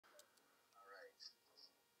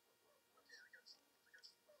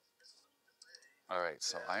All right,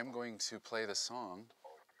 so I'm going to play the song.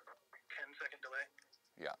 10-second delay.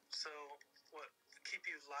 Yeah. So what? Keep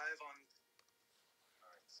you live on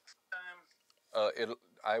time?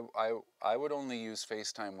 I would only use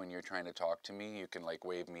FaceTime when you're trying to talk to me. You can like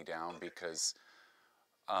wave me down because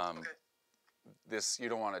Okay. this you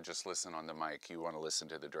don't want to just listen on the mic. You want to listen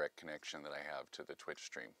to the direct connection that I have to the Twitch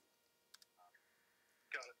stream.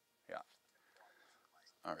 Got it. Yeah.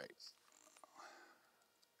 All right.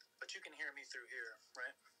 But you can hear me through here,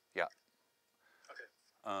 right? Yeah. Okay.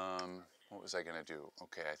 What was I gonna do?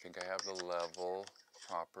 Okay, I think I have the level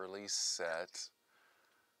properly set.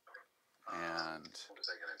 And What was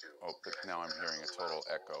I gonna do? oh, but now I'm hearing a total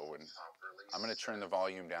echo. And I'm gonna turn the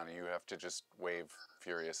volume down, and you have to just wave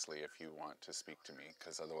furiously if you want to speak to me,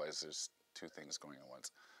 because otherwise there's two things going at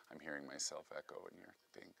once. I'm hearing myself echo in your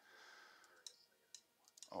thing.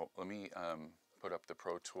 Oh, let me put up the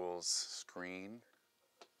Pro Tools screen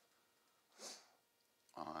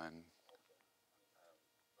on.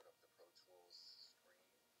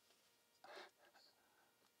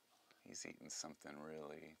 He's eating something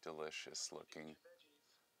really delicious looking.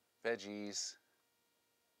 Veggies.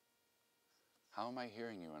 How am I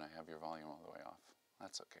hearing you when I have your volume all the way off?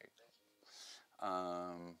 That's okay.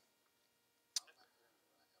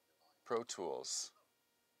 Pro Tools.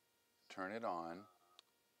 Turn it on.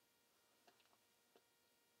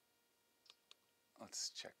 Let's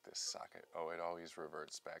check this socket. Oh, it always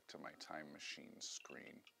reverts back to my Time Machine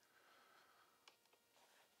screen.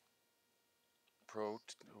 Pro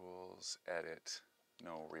Tools, edit,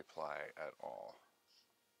 no reply at all.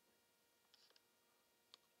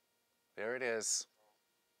 There it is.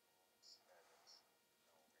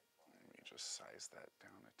 Let me just size that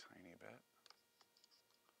down a tiny bit.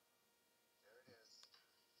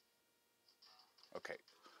 Okay,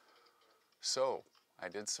 so I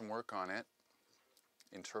did some work on it,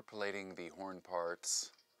 interpolating the horn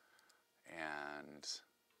parts, and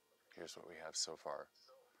here's what we have so far.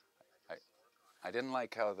 I didn't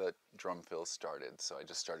like how the drum fill started, so I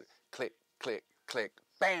just started click, click, click,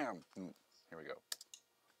 bam! Here we go.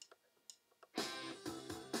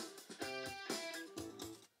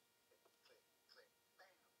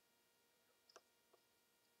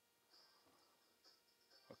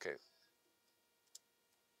 Okay.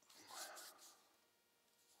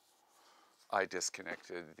 I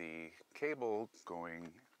disconnected the cable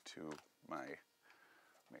going to my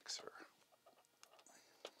mixer.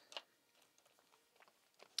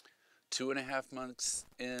 2.5 months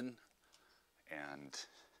in, and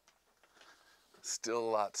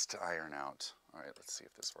still lots to iron out. All right, let's see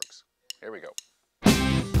if this works. Here we go.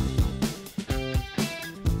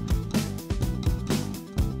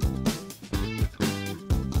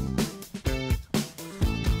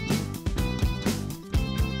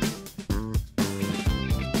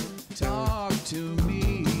 Talk to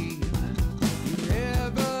me. You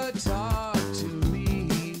never talk to me.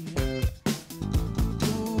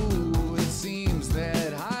 Ooh, it seems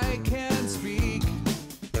that I can speak,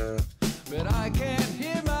 but I can't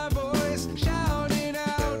hear my voice shouting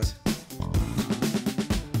out.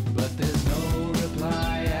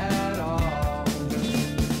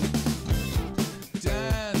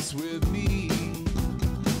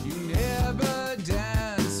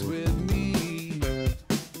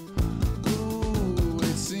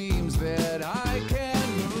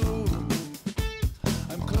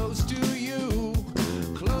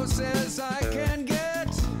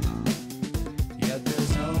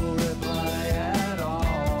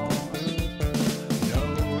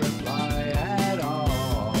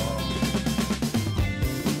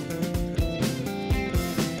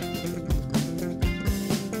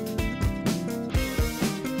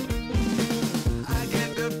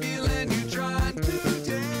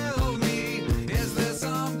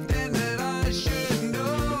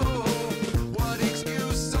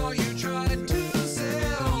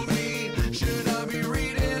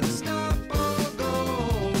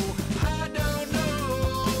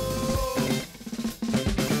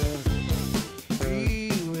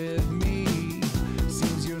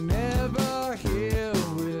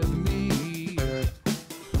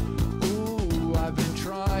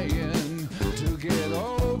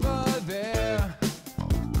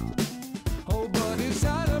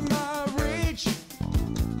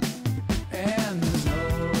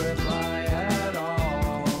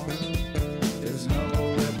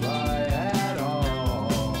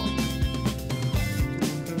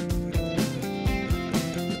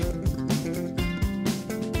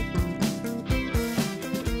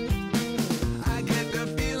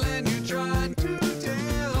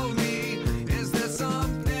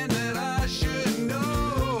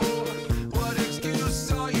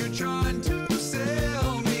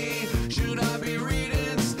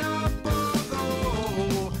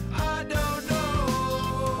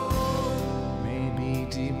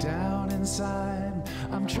 inside.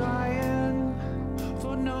 I'm trying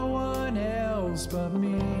for no one else but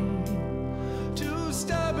me. Too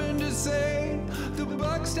stubborn to say the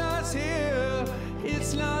buck starts here.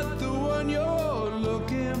 It's not the one you're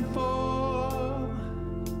looking for,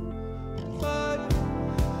 but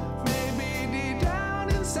maybe deep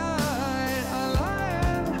down inside I'm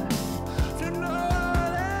lying to no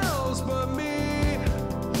one else but me.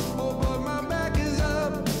 Oh, but my back is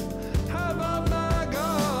up, how about my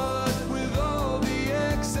God, with all the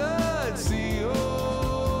ecstasy.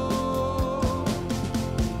 Oh,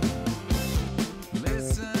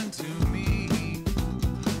 listen to me,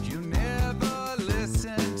 you never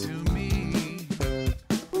listen to me.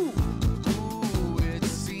 Ooh, it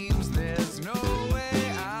seems there's no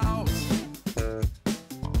way out.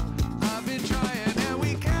 I've been trying and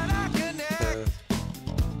we cannot connect.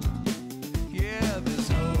 Yeah, there's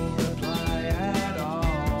no reply at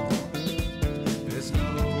all. There's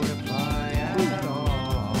no reply at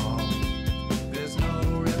all. There's no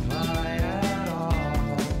reply at all.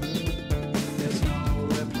 There's no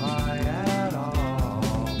reply at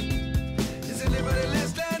all. Is anybody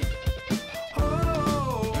listening?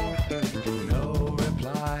 Oh, no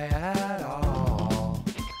reply at all.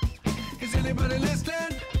 Is anybody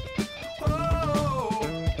listening? Oh,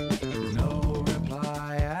 no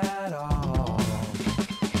reply at all.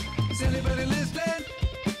 Is anybody listening?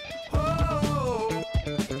 Oh,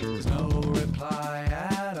 there's no reply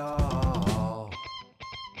at all.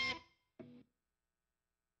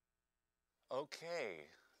 Okay,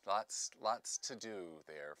 lots to do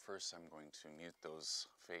there. First, I'm going to mute those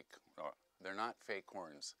fake. Oh, they're not fake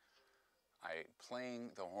horns.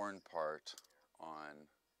 Playing the horn part on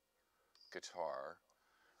guitar.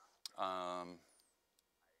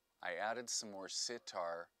 I added some more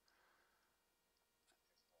sitar.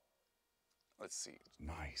 Let's see.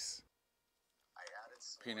 Nice.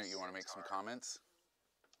 Peanut, you want to make some comments?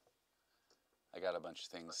 I got a bunch of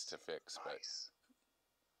things to fix, but.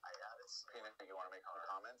 Peanut, you want to make some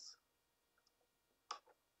comments?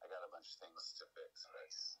 I got a bunch of things to fix,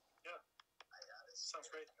 but. Yeah. Sounds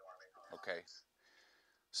great. Okay.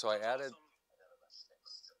 So I added.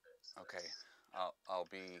 Okay. I'll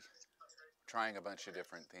be trying a bunch of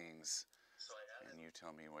different things, and you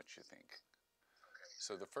tell me what you think.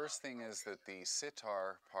 So the first thing is that the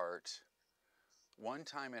sitar part, one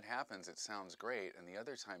time it happens, it sounds great, and the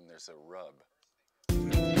other time there's a rub.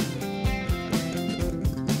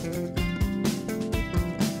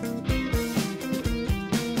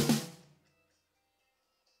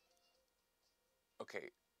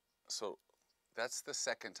 Okay, so that's the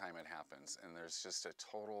second time it happens, and there's just a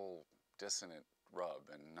total dissonant rub,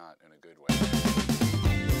 and not in a good way.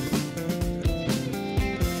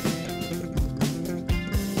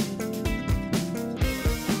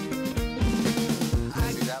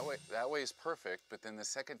 See, that way is perfect, but then the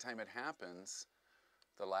second time it happens,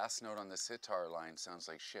 the last note on the sitar line sounds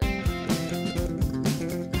like shit.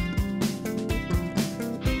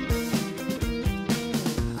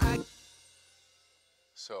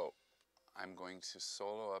 So I'm going to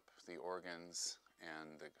solo up the organs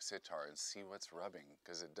and the sitar and see what's rubbing,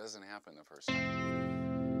 because it doesn't happen the first time.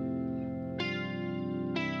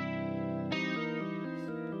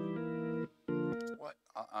 What?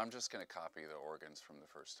 I'm just going to copy the organs from the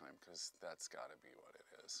first time, because that's got to be what it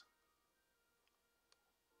is.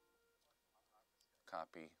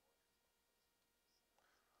 Copy.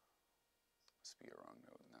 Must be a wrong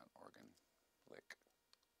note in that organ. Lick.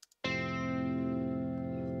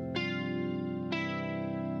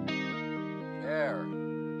 There.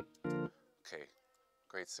 Okay,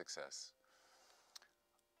 great success.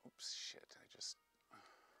 Oops, shit, I just...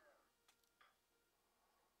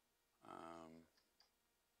 I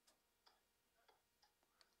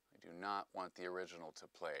do not want the original to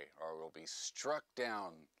play, or will be struck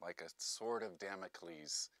down like a sword of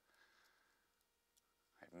Damocles.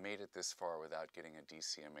 I've made it this far without getting a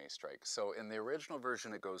DCMA strike. So in the original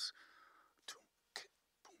version it goes...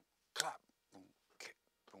 boom, clap, boom, kick,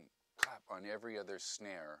 boom, clap. On every other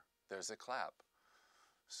snare, there's a clap.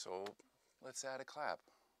 So let's add a clap.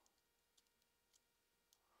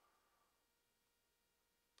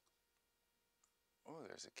 Oh,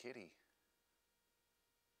 there's a kitty.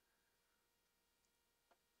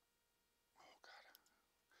 Oh, God.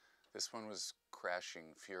 This one was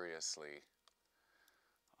crashing furiously,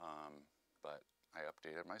 but I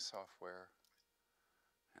updated my software,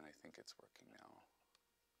 and I think it's working now.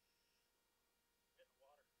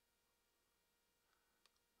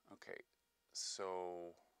 Okay,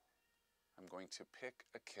 so I'm going to pick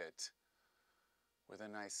a kit with a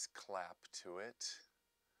nice clap to it.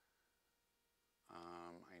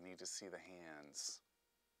 I need to see the hands.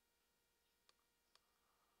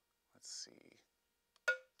 see.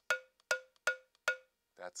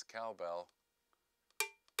 That's a cowbell.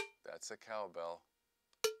 That's a cowbell.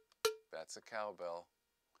 That's a cowbell.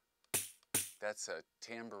 That's a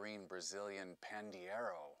tambourine Brazilian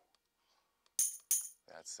pandeiro.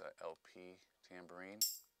 That's a LP tambourine.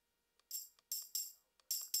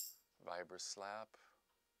 Vibra slap.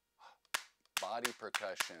 Body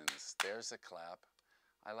percussions. There's a clap.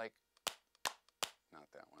 I like,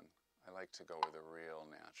 not that one. I like to go with a real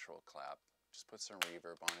natural clap. Just put some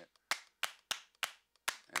reverb on it.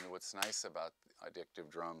 And what's nice about addictive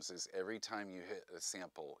drums is every time you hit a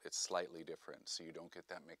sample, it's slightly different, so you don't get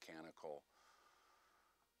that mechanical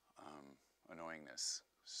annoyingness.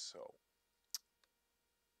 So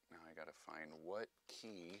now I gotta find what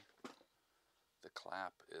key the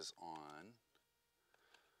clap is on.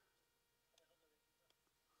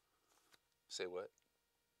 Say what?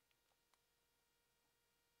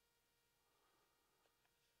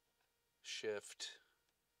 Shift,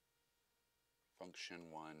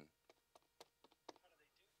 function 1.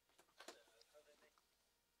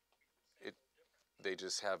 They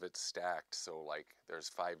just have it stacked, so like there's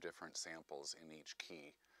 5 different samples in each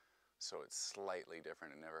key, so it's slightly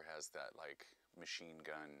different. It never has that like machine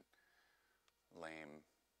gun lame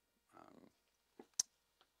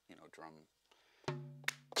drum.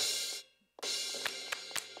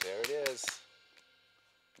 There it is.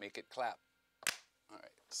 Make it clap. All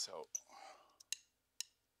right, so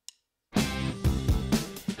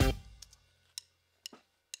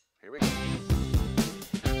here we go.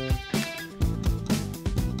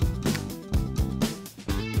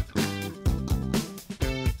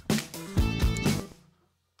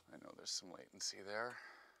 I know there's some latency there.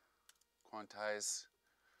 Quantize.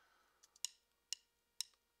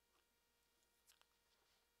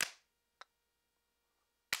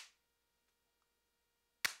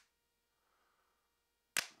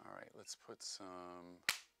 All right, let's put some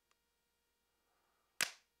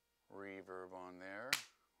reverb on there.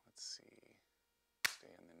 Let's see.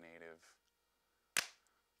 Stay in the native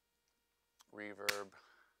reverb.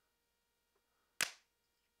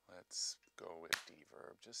 Let's go with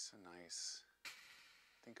deverb. Just a nice,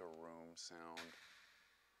 I think, a room sound.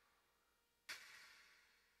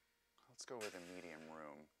 Let's go with a medium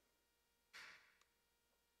room.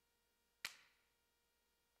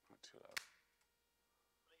 Not too loud.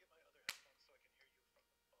 Let me get my other headphones so I can hear you from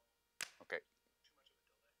the phone. Okay. Too much of a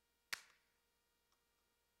delay.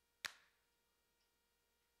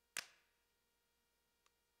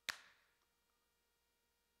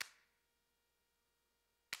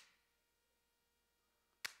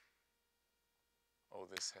 Oh,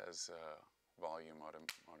 this has volume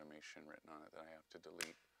automation written on it that I have to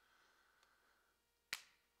delete.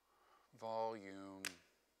 Volume,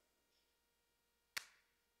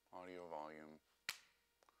 audio volume,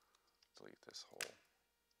 delete this whole.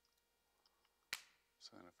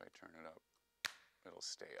 So then if I turn it up, it'll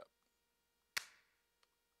stay up.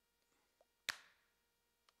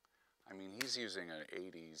 I mean, he's using an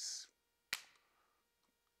 80s,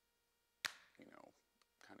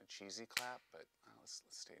 kind of cheesy clap, but let's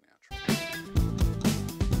stay natural.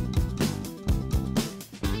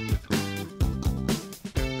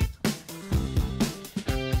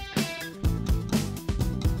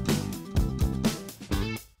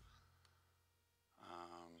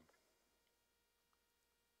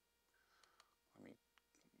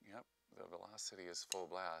 Yep, the velocity is full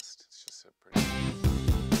blast. It's just a pretty...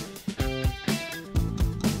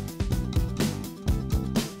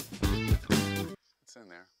 It's in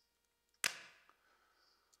there.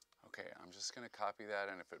 Okay, I'm just going to copy that,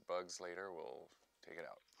 and if it bugs later, we'll take it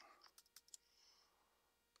out.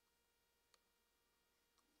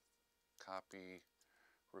 Copy,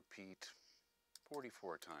 repeat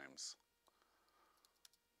 44 times.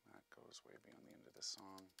 That goes way beyond the end of the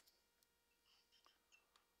song.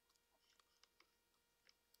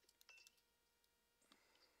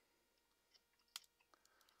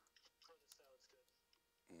 Oh, this salad's good.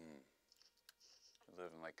 You're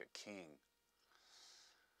living like a king.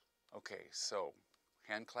 Okay, so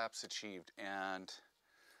hand claps achieved, and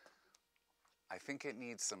I think it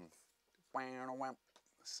needs some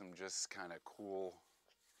just kind of cool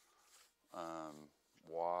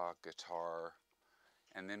wah guitar,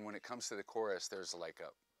 and then when it comes to the chorus, there's like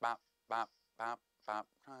a bop bop bop bop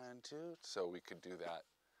 1, 2. So we could do that.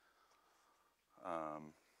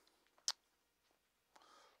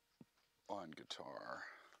 On guitar.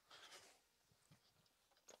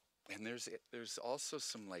 And there's also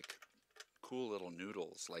some like cool little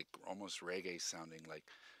noodles, like almost reggae sounding, like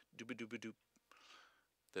dooba dooba doop,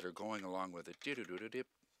 that are going along with it. Doo doo doo dip,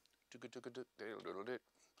 doo doo doo doo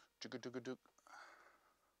doo doo doo.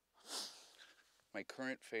 my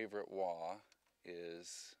current favorite wah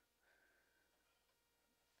is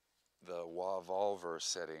the wah volver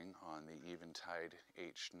setting on the Eventide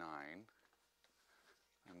H9.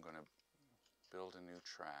 I'm going to build a new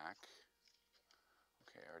track.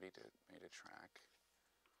 Okay, I already made a track.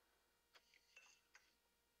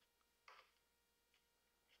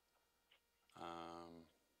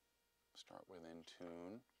 Start with in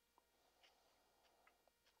tune.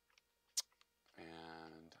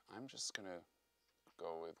 And I'm just going to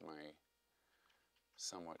go with my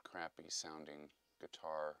somewhat crappy sounding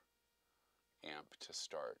guitar amp to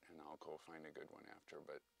start, and I'll go find a good one after.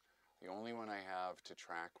 But the only one I have to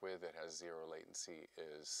track with that has zero latency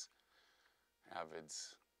is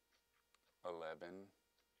Avid's 11,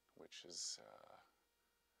 which is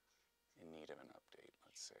in need of an update,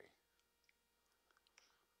 let's say.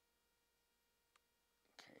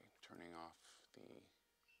 Okay, turning off the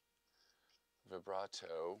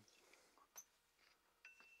vibrato.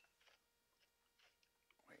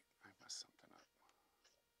 Wait, I messed something up.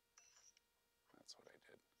 That's what I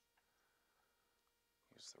did.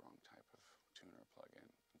 Used the wrong type of tuner plug-in.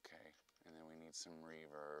 Okay, and then we need some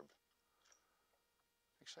reverb.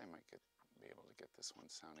 Actually, I might be able to get this one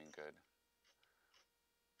sounding good.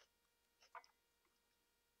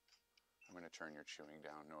 I'm going to turn your chewing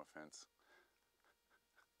down, no offense.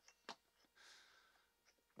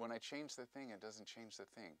 When I change the thing, it doesn't change the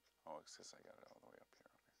thing. Oh, it's because I got it all the way up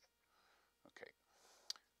here. Okay.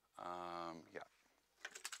 Yeah.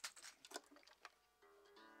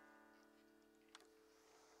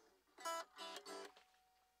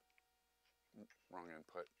 Wrong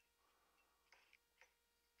input.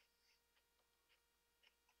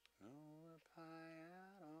 No reply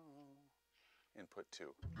at all. Input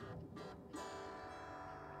 2.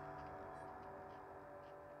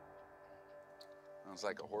 Sounds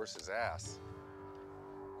like a horse's ass.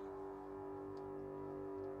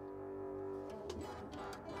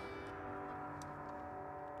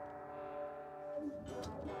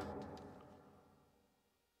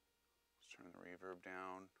 Let's turn the reverb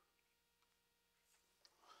down.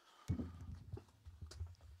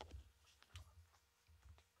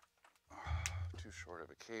 Too short of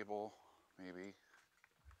a cable, maybe.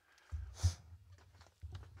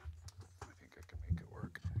 I think I can make it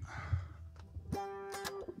work.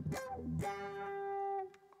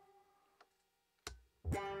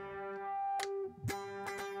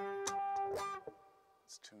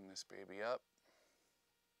 Let's tune this baby up.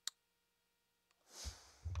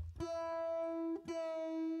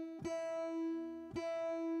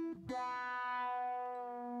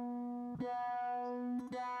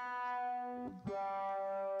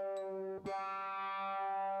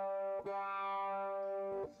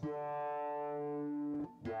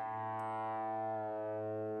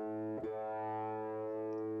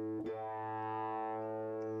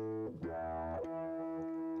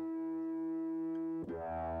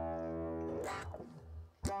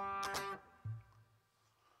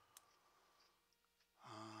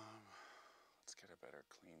 Let's get a better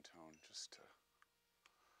clean tone just to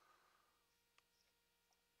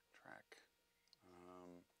track.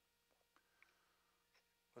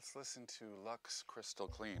 Let's listen to Lux Crystal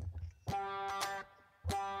Clean.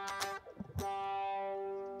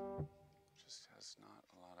 Just has not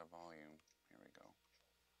a lot of volume. Here we go.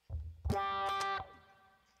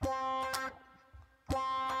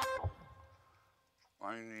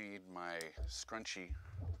 I need my scrunchie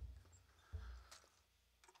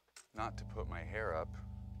not to put my hair up,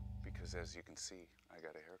 because as you can see, I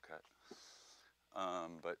got a haircut,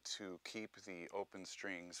 but to keep the open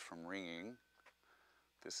strings from ringing.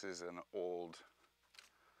 This is an old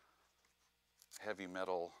heavy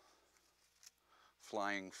metal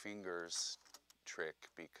flying fingers trick,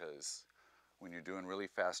 because when you're doing really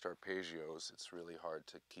fast arpeggios, it's really hard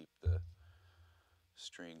to keep the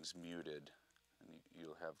strings muted, and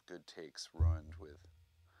you'll have good takes ruined with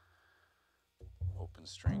open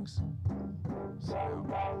strings. So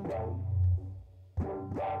now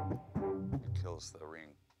it kills the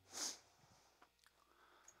ring.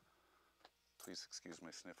 Please excuse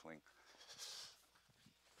my sniffling.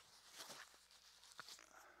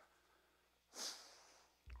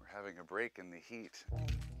 We're having a break in the heat.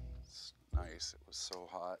 It's nice. It was so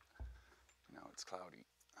hot. Now it's cloudy.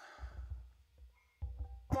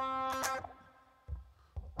 I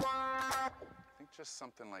think just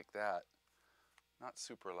something like that. Not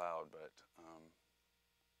super loud, but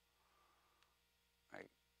I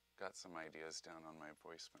got some ideas down on my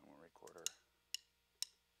voice memo recorder.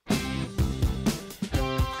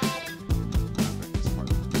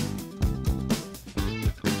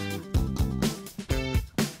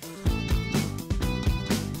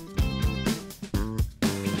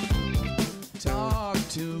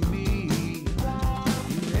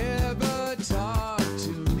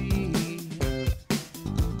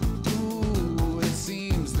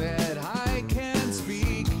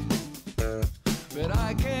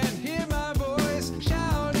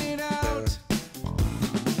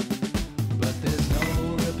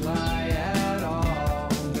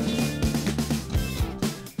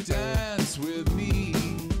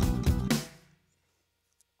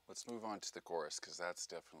 Let's move on to the chorus, because that's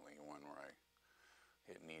definitely one where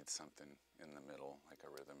it needs something in the middle, like a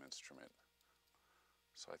rhythm instrument.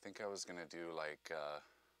 So I think I was gonna do like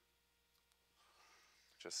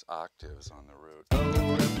just octaves on the root.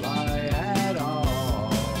 No reply at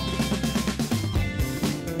all.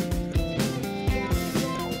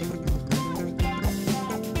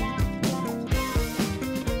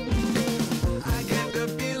 I get the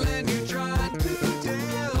feeling you're trying to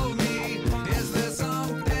tell me. Is there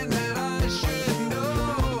something that I should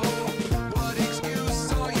know? What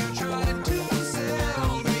excuse are you trying to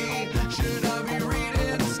sell me? Should I be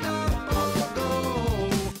reading Stop or Go?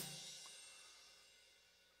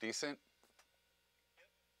 Decent?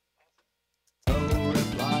 No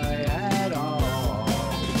reply at all.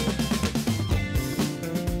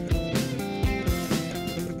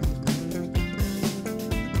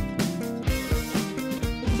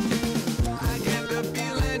 I get the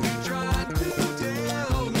feeling you're trying to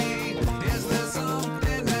tell me. Is there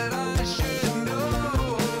something that I should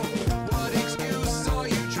know? What excuse are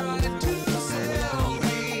you trying to sell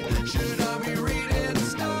me? Should I be reading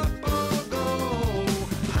Stop or Go?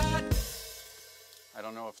 I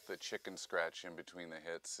don't know if the chicken scratch in between the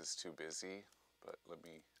hits is too busy, but let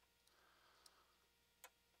me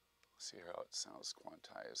see how it sounds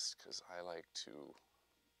quantized, because I like to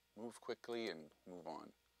move quickly and move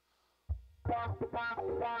on.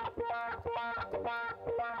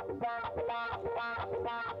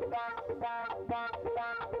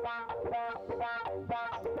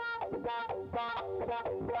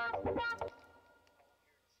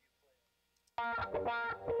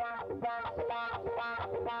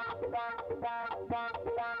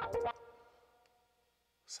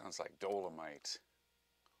 Sounds like Dolomite.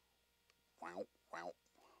 Wow, wow.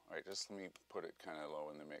 All right, just let me put it kind of low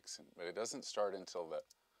in the mix, but it doesn't start until the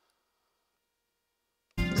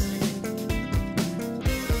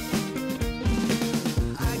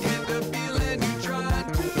I get the feeling you're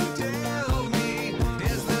trying to tell me.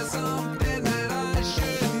 Is there something that I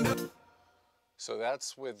should know? So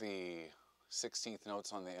that's with the 16th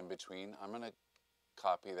notes on the in-between. I'm gonna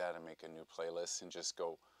copy that and make a new playlist and just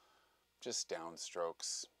go just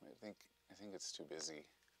downstrokes. I think it's too busy.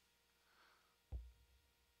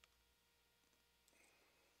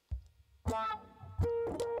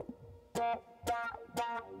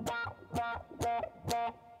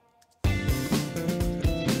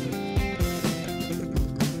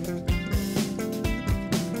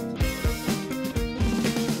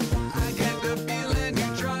 I get the feeling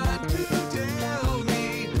you're trying to tell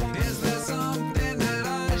me. Is there something that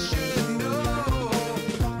I should know?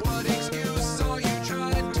 What excuse are you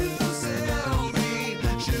trying to sell me?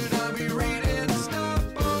 Should I be reading Stop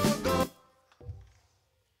or Go?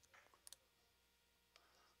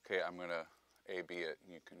 Okay, I'm gonna A-B it,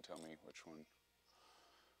 and you can tell me which one.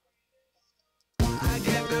 I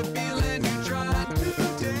get the feeling you're trying to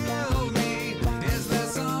tell me. Is there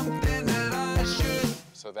something that I should?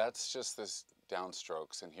 So that's just this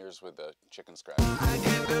downstrokes, and here's with the chicken scratch. I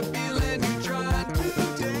get the feeling you're trying to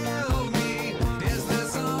tell me. Is there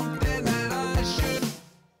something that I should?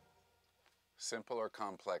 Simple or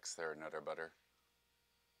complex there, Nutter Butter?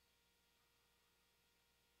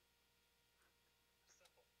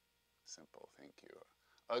 Simple, thank you.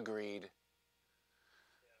 Agreed.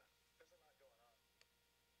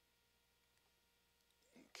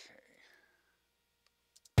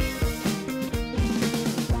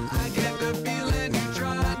 I get the feeling you're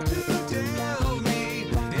trying to tell me.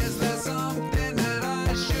 Is there something that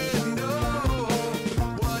I should know?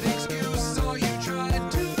 What excuse are you trying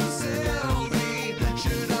to sell me?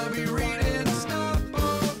 Should I be reading Stop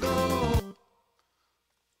or Go?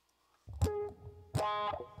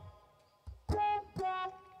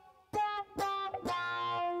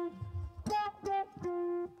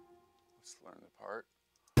 Let's learn the part.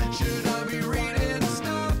 Should I be reading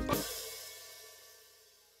Stop? Let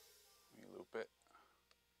me loop it.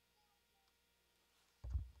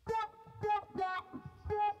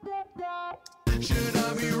 Should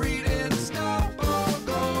I be reading Stop or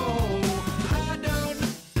Go? I don't.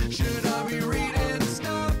 Should I be reading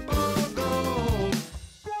Stop or Go?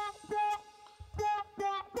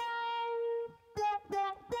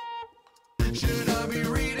 Should I be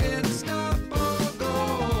reading Stop or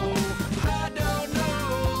Go? I don't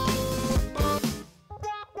know.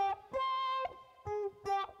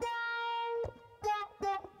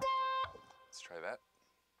 Let's try that.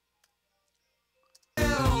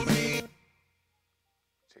 Tell me.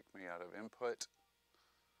 Take me out of input.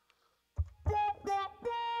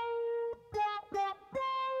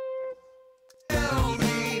 Tell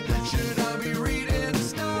me. Should I be reading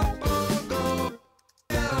Stop or Go?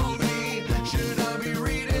 Tell me. Should I be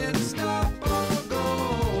reading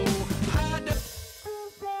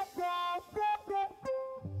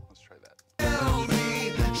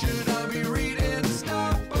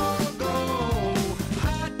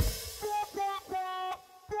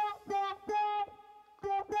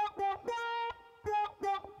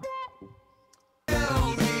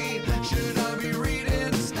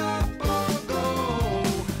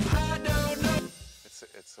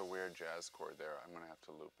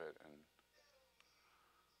and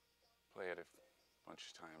play it a bunch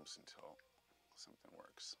of times until something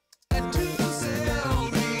works. Tell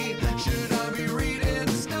me, should I be reading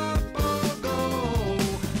Stop or Go?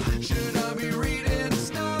 Should I be reading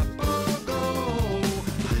Stop or Go?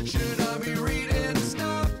 Should I be reading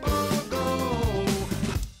Stop or Go?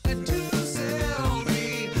 And to tell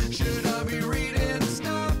me, should I be reading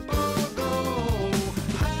Stop or Go?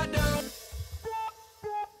 I don't.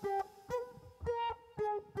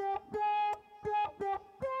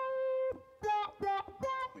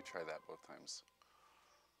 Let me try that both times.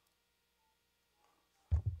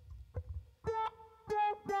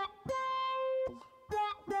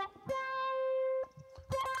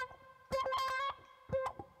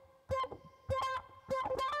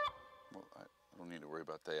 Well, I don't need to worry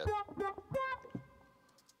about that yet.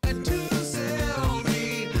 And to tell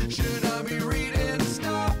me, should I be reading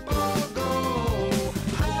Stop or Go?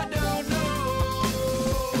 I don't know.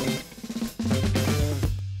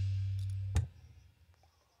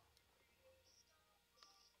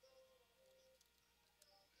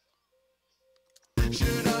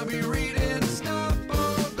 Should I be reading Stop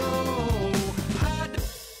or Go?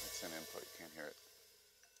 It's an input, you can't hear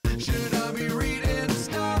it. Should I be reading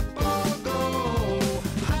Stop or Go?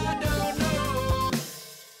 I don't know.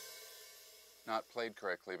 Not played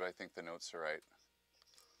correctly, but I think the notes are right.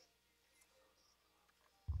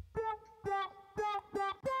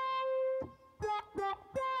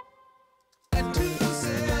 And to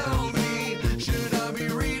tell me, should I be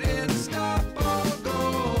reading Stop or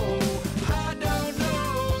Go? I don't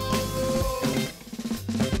know.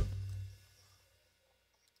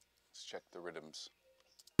 Let's check the rhythms.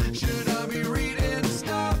 Should I be reading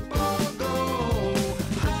Stop or Go?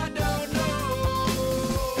 I don't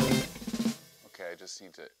know. Okay, I just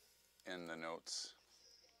need to end the notes.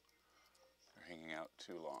 They're hanging out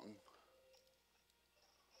too long.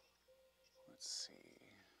 Let's see.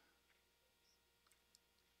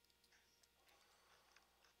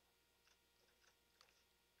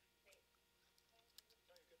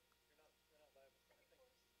 No, you're good. You're not live. I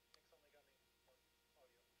think Nick's only got me on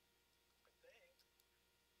audio. I think.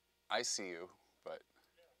 I see you, but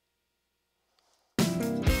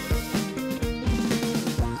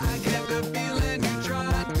I get the feeling you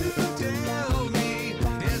tried to tell me.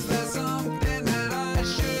 Is there something that I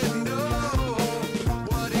should know?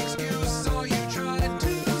 What excuse are you trying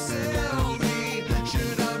to sell me?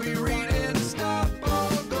 Should I be reading Stop or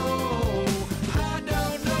Go? I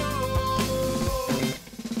don't know.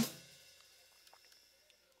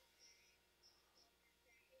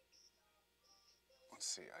 let's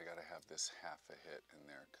see. I gotta have this half a hit in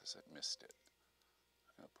there because I missed it.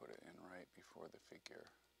 I'm gonna put it in right before the figure.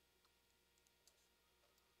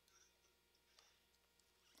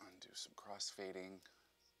 Undo some crossfading.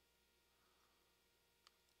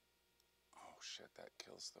 Oh shit, that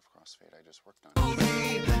kills the crossfade I just worked on.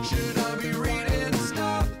 Should I be reading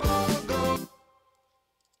Stop or Go?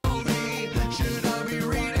 Should I be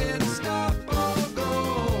reading Stop or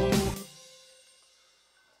Go?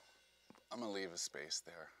 I'm gonna leave a space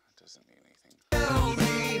there. It doesn't mean anything. Tell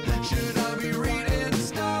me, should I be reading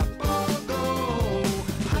Stop or Go?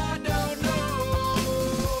 I don't know.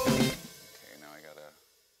 Okay, now I gotta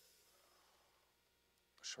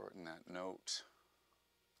shorten that note.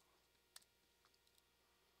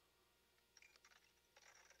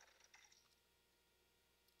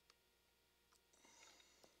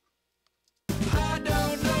 I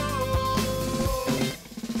don't know.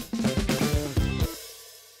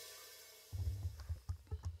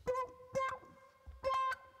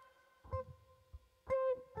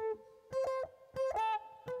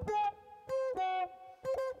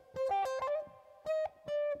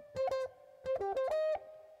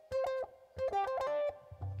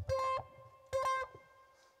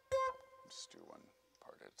 Just do one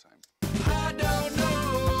part at a time. I don't know.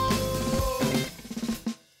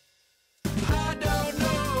 I don't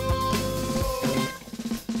know.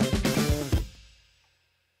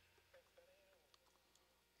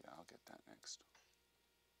 Yeah, I'll get that next.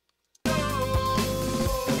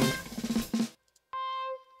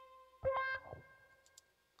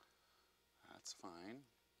 That's fine.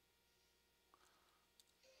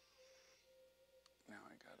 Now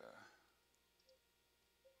I gotta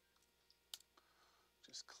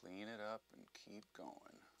just clean it up and keep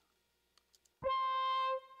going.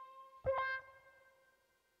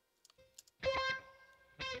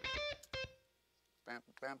 Bam,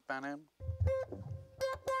 bam, bam.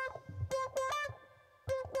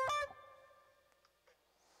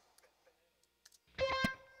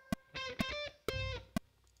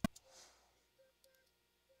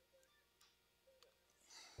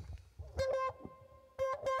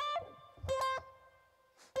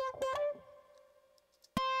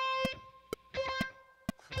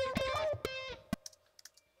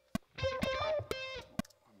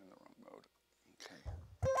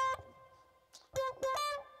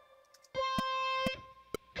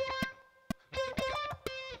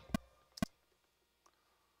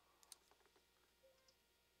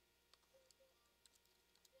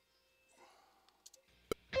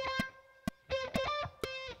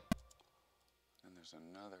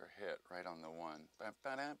 hit right on the one. Bam,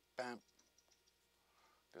 ba-dam, bam.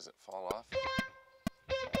 Does it fall off?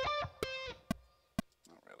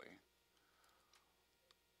 Not really.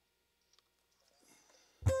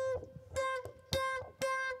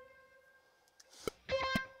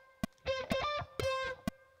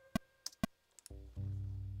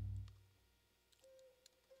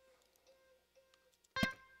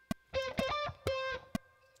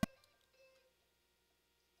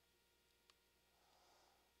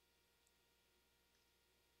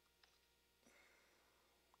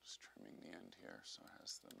 Just trimming the end here so it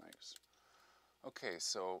has the nice. Okay,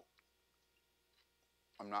 so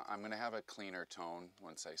I'm going to have a cleaner tone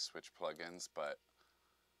once I switch plugins, but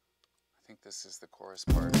I think this is the chorus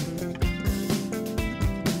part.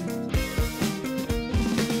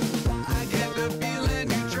 I get the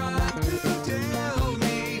feeling you tried to tell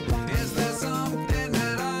me. Is there something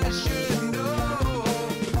that I should know?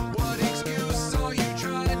 What excuse are you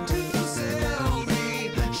trying to sell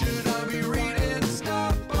me? Should I be reading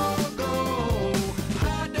Stop or Go?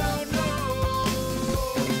 I don't know.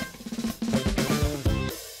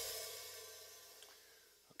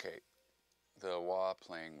 Okay, the wah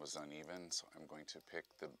playing was uneven, so I'm going to pick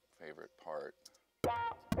the favorite part.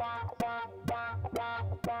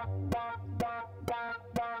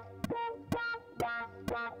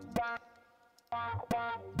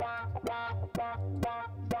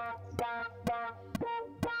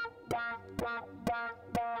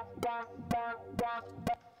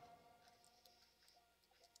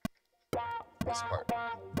 This part.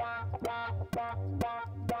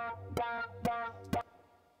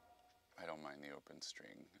 I don't mind the open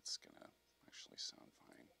string. It's gonna actually sound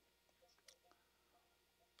fine.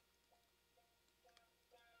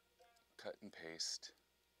 Cut and paste.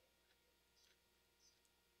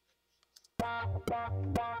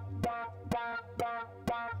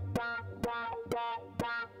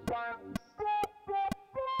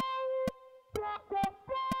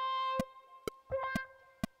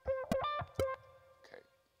 Okay.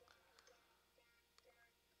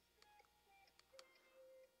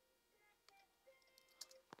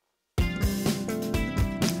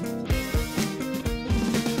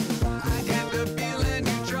 I get the feeling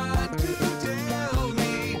you tried to tell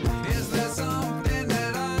me. Is there something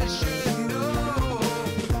that I should know?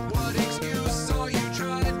 What excuse are you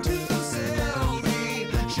trying to sell me?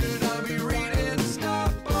 Should I be reading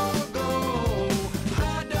Stop or Go?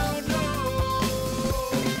 I don't know.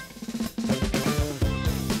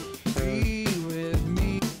 Be with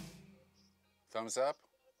me. Thumbs up?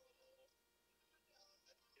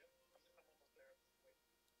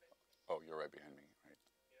 Oh, you're right behind me, right?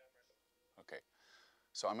 Okay.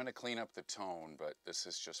 So I'm going to clean up the tone, but this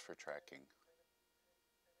is just for tracking.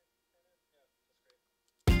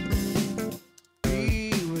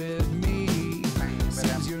 Be with me.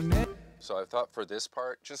 Since your name. So I thought for this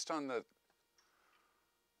part, just on the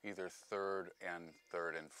either third and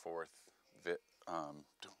fourth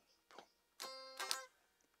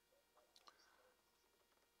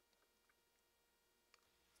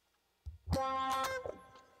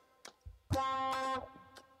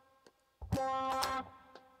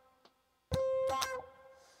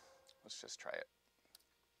let's just try it.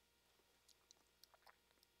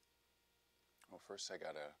 Well, first I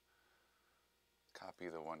gotta copy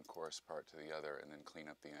the one chorus part to the other and then clean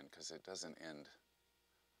up the end because it doesn't end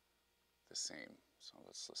the same. So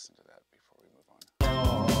let's listen to that before we move on.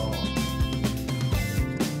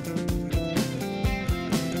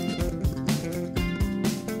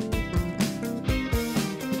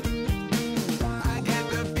 I get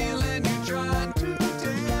the feeling you tried to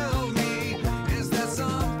tell me. Is there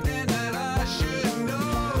something that I should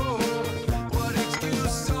know? What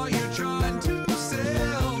excuse are you trying to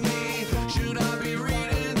sell me? Should I be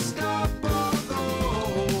reading Stop or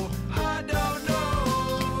Go? I don't know.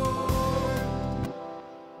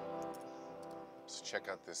 So check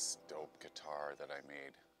out this dope guitar that I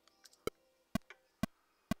made.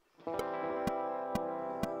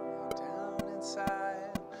 Down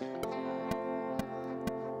inside,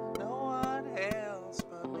 no one else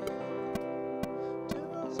but me.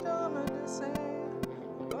 Too stubborn to say,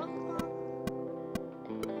 but I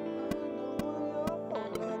know what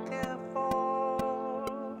you're looking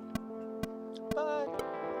for. But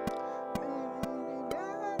maybe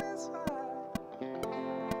down inside.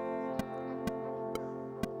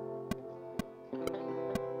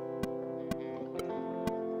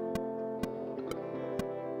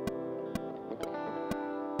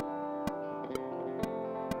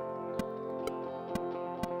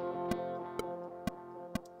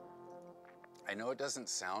 I know it doesn't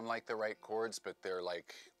sound like the right chords, but they're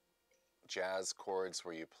like jazz chords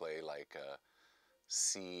where you play like a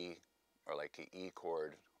C, or like an E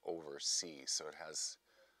chord over C. So it has,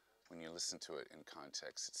 when you listen to it in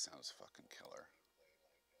context, it sounds fucking killer.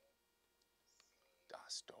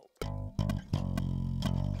 Das dope.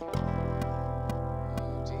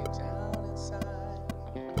 Deep down inside.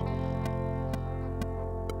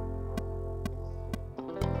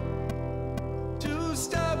 Too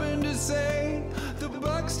stubborn to say the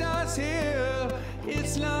buck starts here.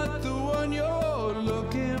 It's not the one you're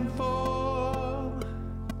looking for,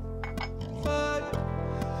 but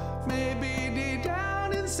maybe deep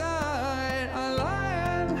down inside I'm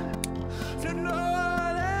lying to no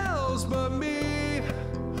one else but me.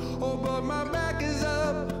 Oh, but my back is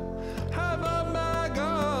up, I'm on my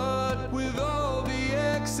guard with all the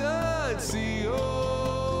ecstasy.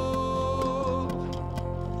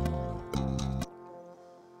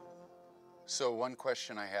 So one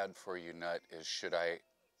question I had for you, Nut, is should I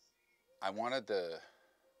wanted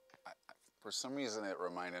for some reason it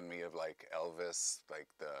reminded me of like Elvis, like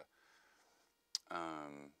the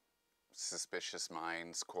Suspicious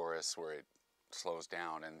Minds chorus where it slows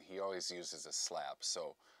down, and he always uses a slap.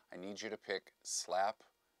 So I need you to pick slap,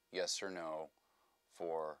 yes or no,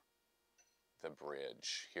 for the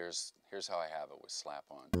bridge. Here's how I have it with slap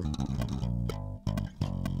on.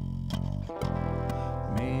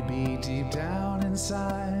 Maybe deep down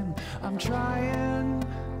inside I'm trying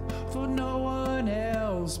for no one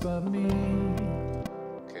else but me.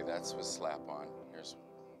 Okay, that's with slap on. Here's...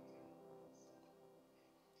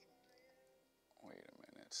 Wait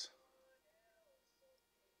a minute.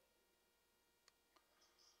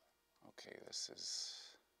 Okay, this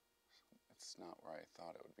is... It's not where I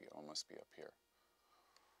thought it would be. It must be up here.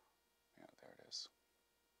 Yeah, there it is.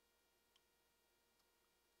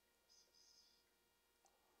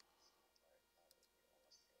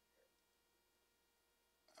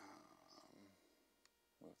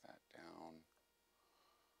 Move that down,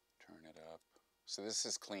 turn it up. So this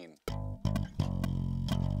is clean.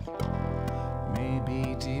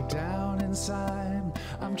 Maybe deep down inside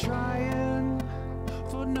I'm trying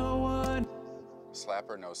for no one. Slap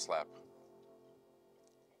or no slap?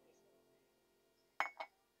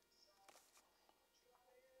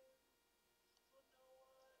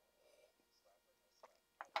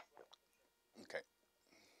 Okay.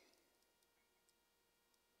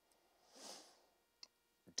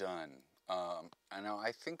 Done. I know,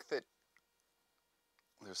 I think that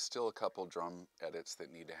there's still a couple drum edits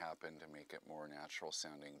that need to happen to make it more natural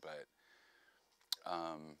sounding, but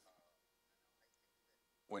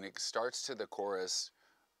when it starts to the chorus,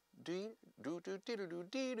 I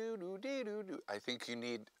think you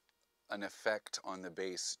need an effect on the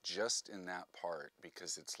bass just in that part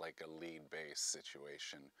because it's like a lead bass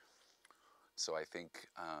situation. So I think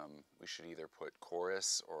we should either put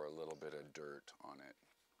chorus or a little bit of dirt on it.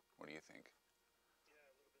 What do you think? Yeah, a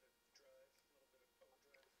little bit of drive, a little bit of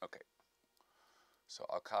overdrive. Okay. So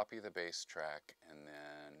I'll copy the bass track and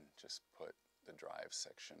then just put the drive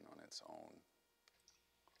section on its own.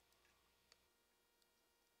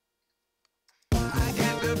 I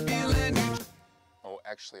get the feeling. Oh,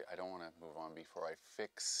 actually, I don't want to move on before I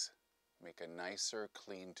make a nicer,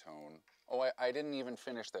 clean tone. Oh, I didn't even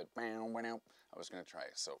finish that. I was going to try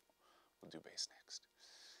it, so we'll do bass next.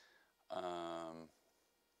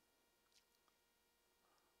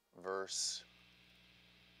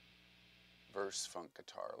 Verse funk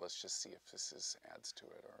guitar. Let's just see if this adds to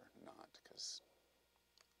it or not, because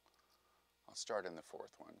I'll start in the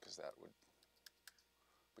fourth one, because that would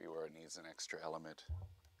be where it needs an extra element.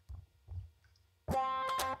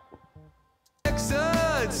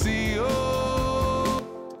 Ecstasy, oh,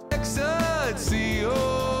 ecstasy, oh.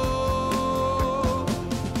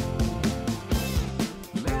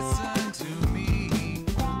 Listen to me,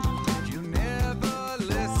 you never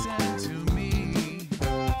listen to me.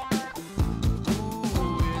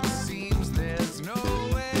 Ooh, it seems there's no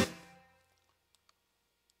way.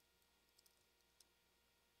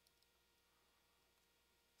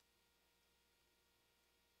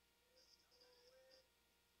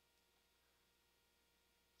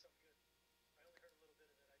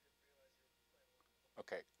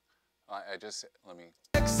 Okay, let me...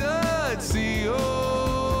 Ecstasy, oh.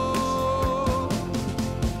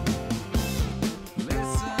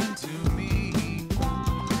 Listen to me,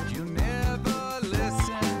 you never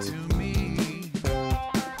listen to me.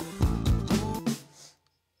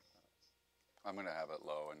 I'm going to have it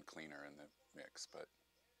low and cleaner in the mix, but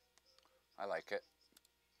I like it.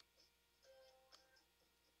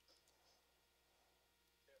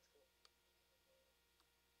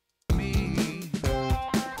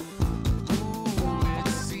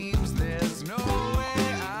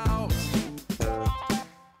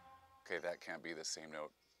 That can't be the same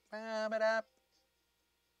note. Ba-ba-da.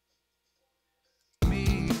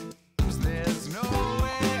 There's no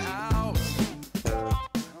way out. I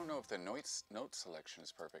don't know if the note selection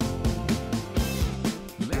is perfect.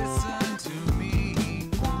 Listen to me.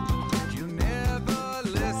 You never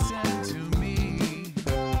listen to me.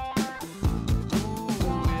 Ooh,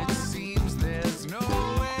 it seems there's no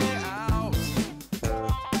way out.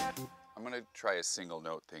 I'm going to try a single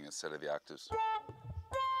note thing instead of the octaves.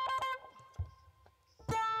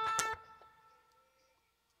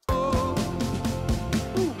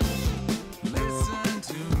 Listen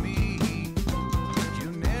to me.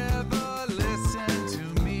 You never listen to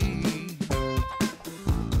me.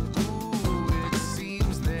 Ooh, it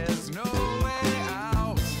seems there's no way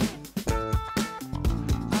out.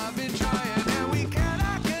 I've been trying and we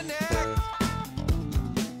cannot connect.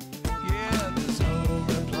 Yeah, there's no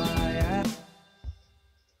reply at.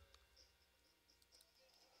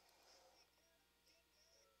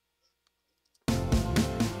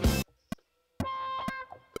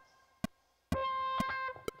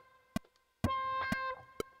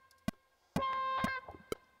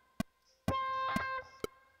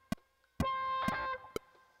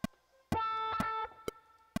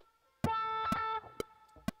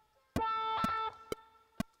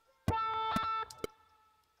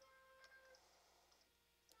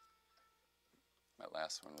 That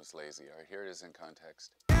last one was lazy. All right, here it is in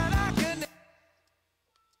context. Cannot connect.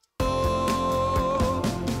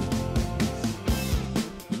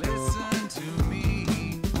 Listen to me.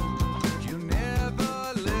 You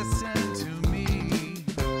never listen to me.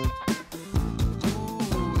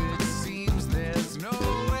 Ooh, it seems there's no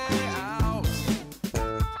way out.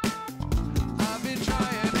 I've been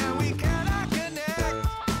trying and we cannot connect.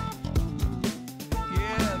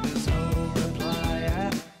 Yeah, there's no reply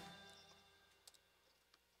at.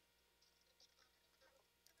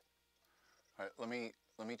 All right,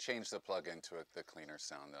 let me change the plug-in to the cleaner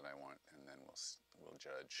sound that I want, and then we'll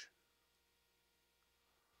judge.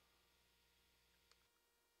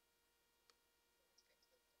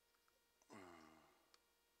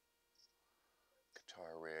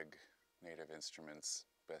 Guitar rig, Native Instruments,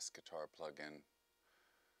 best guitar plug-in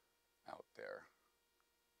out there.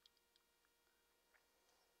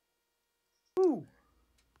 Ooh.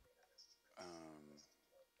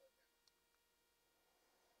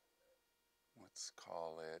 Let's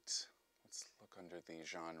call it, let's look under the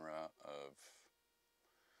genre of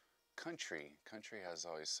country. Country has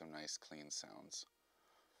always some nice clean sounds.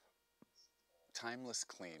 Timeless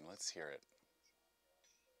Clean, let's hear it.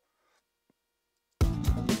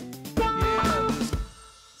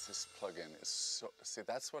 This plugin is so, see,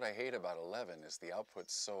 that's what I hate about 11 is the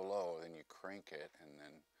output's so low, then you crank it and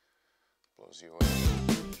then it blows you away.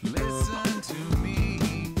 Listen to me.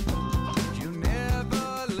 You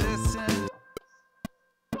never listen.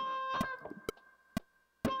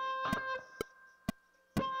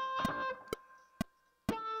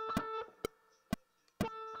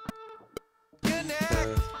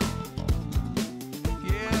 Connect.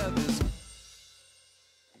 Yeah, this.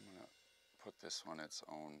 I'm gonna put this one its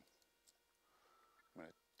own. I'm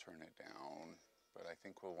gonna turn it down, but I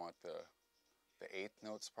think we'll want the eighth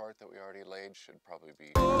notes part that we already laid should probably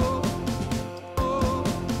be.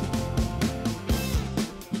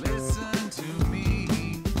 Listen to me.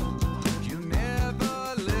 You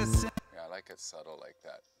never listen. Yeah, I like it subtle like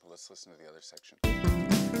that. But let's listen to the other section.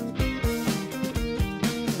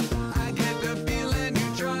 I get the feeling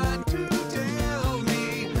you're trying to tell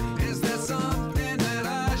me. Is there something that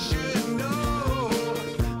I should know?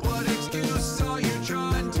 What excuse are you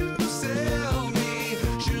trying to sell me?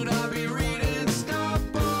 Should I be reading stop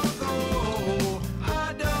or go?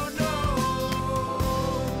 I don't know.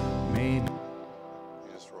 Maybe.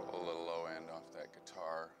 You just roll a little low end off that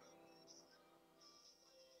guitar.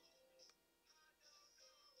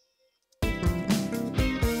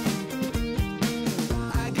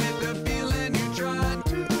 I get the feeling you're trying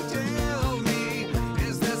to tell me.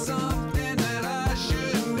 Is there something that I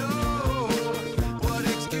should know? What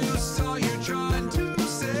excuse are you trying to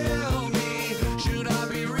sell me? Should I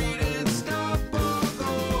be reading stop or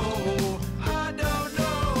go? I don't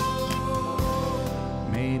know.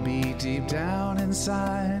 Maybe deep down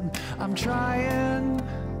inside, I'm trying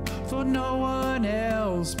for no one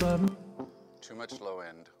else but me. Too much low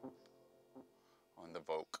end on the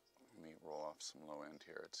voc. Let me roll off some low end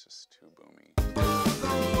here. It's just too boomy.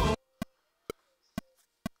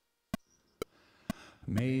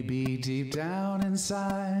 Maybe deep down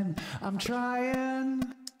inside, I'm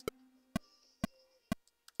trying.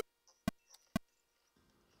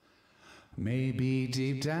 Maybe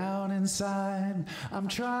deep down inside, I'm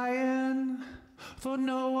trying for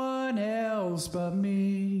no one else but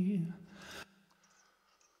me.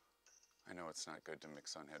 I know it's not good to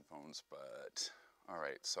mix on headphones, but all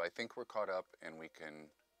right, so I think we're caught up and we can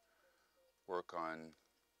work on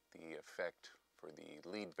the effect for the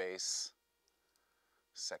lead bass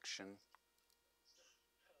section.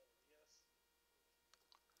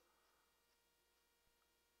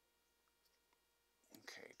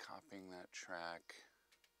 Okay, copying that track,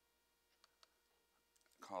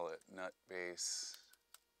 call it Nut Bass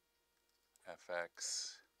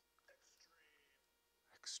FX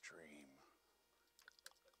Extreme.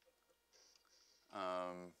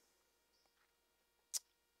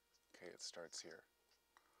 Okay, it starts here.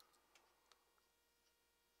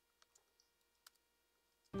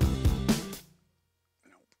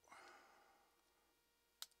 Nope.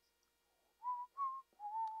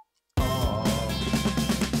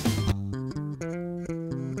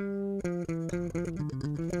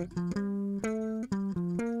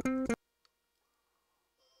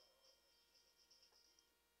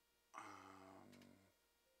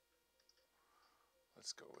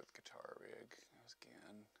 Let's go with guitar rig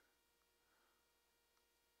again.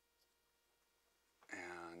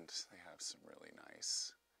 And they have some really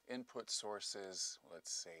nice input sources.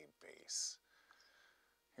 Let's say bass.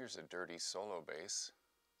 Here's a dirty solo bass.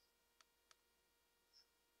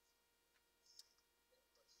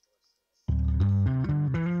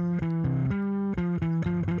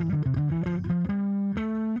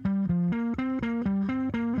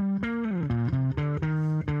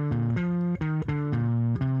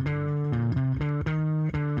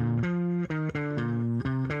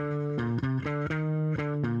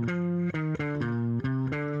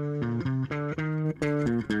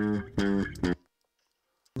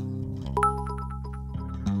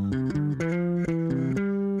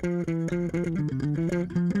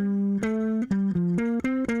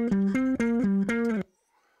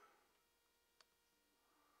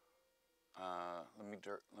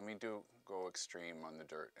 Let me go extreme on the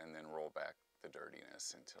dirt and then roll back the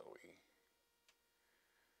dirtiness until we,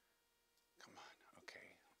 come on,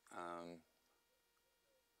 okay.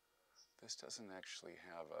 This doesn't actually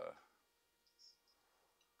have a,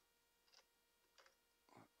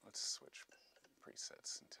 let's switch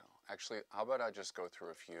presets until, actually, how about I just go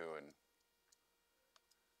through a few and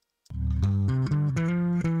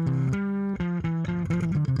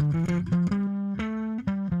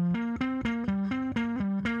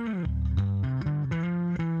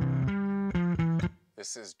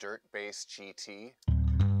this is Dirt Bass GT.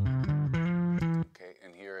 Okay,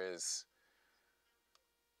 and here is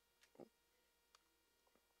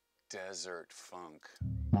Desert Funk.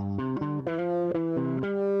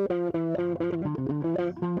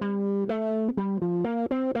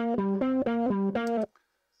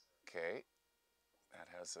 Okay, that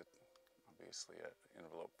has obviously an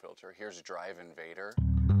envelope filter. Here's Drive Invader.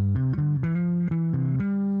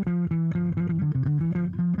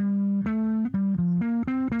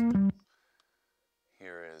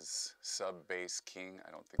 Here is Sub Bass King.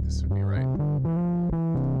 I don't think this would be right.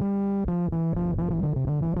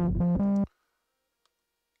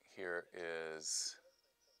 Here is,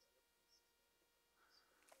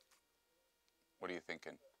 what are you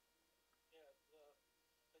thinking? Yeah,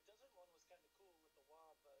 the desert one was kind of cool with the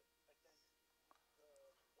wah, but I think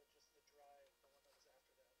just the dry, the one that was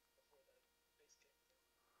after that, before that bass came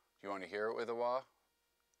through. You want to hear it with a wah?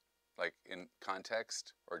 Like in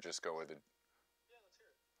context, or just go with it? Yeah, let's hear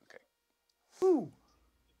it. Okay. Ooh.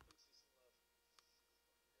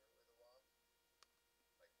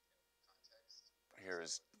 Here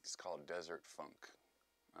is, it's called Desert Funk.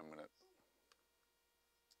 I'm gonna.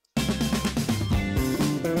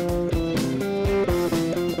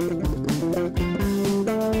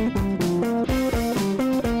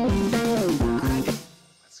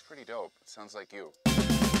 That's pretty dope. It sounds like you.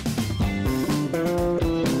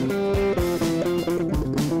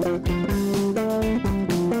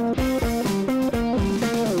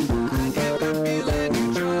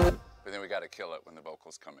 But then we gotta kill it when the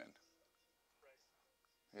vocals come in.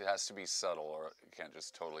 It has to be subtle, or you can't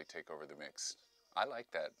just totally take over the mix. I like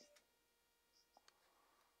that.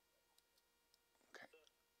 Okay.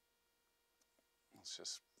 Let's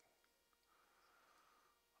just.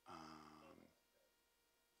 I'm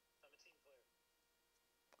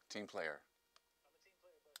a team player. Team player. I'm a team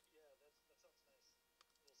player, but yeah, that sounds nice.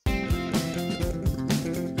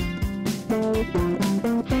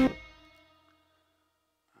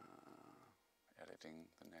 Editing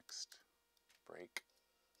the next break.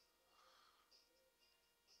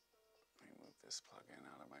 Let me move this plugin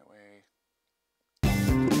out of my way.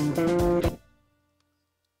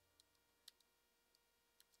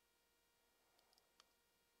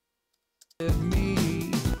 with me.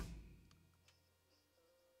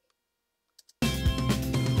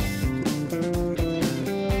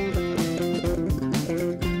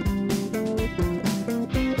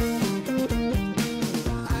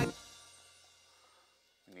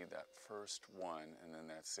 We need that first one, and then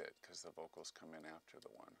that's it, because the vocals come in after the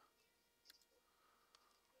one.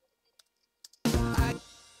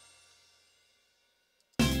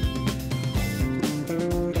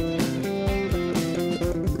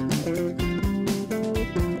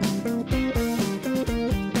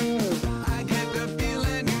 I get the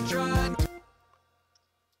feeling you're trying to.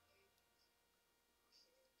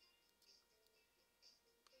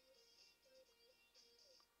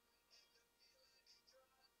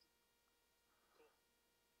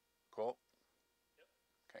 Cool?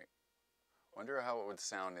 Okay. Wonder how it would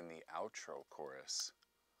sound in the outro chorus.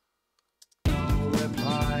 No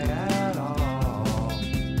reply at all.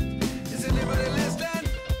 Is anybody listening?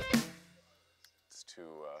 It's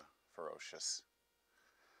too ferocious.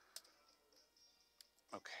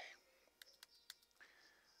 Okay.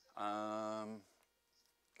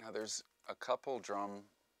 Now there's a couple drum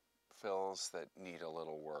fills that need a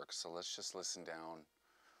little work, so let's just listen down.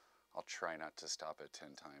 I'll try not to stop it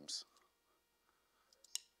 10 times.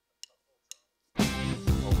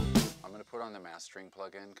 Oh, I'm going to put on the mastering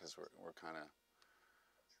plugin because we're kind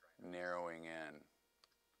of narrowing in.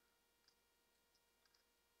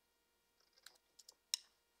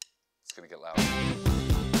 It's going to get loud.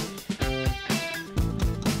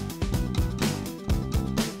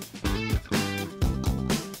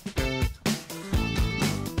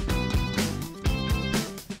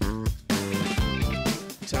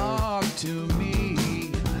 Talk to me.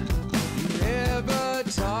 You never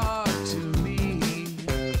talk to me.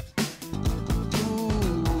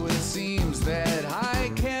 Ooh, it seems that I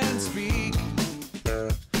can speak,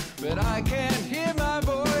 but I can't hear my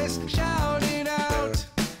voice shouting out.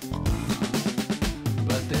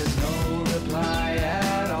 But there's no reply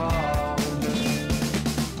at all.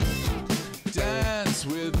 Dance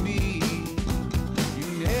with me. You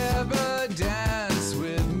never dance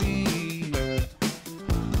with me.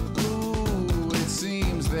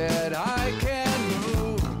 Seems that I can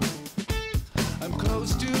move. I'm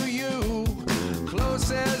close to you,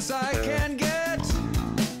 close as I can get.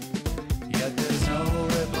 Yet there's no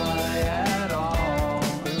reply at all.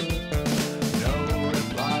 No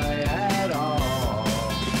reply at all.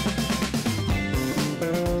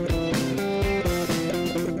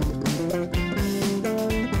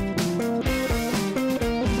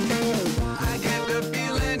 I get the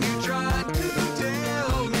feeling you're trying to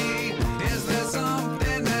tell me. Is there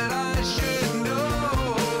something that I should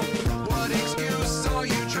know? What excuse are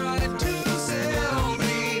you trying to sell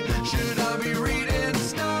me? Should I be reading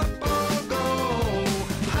stop or go?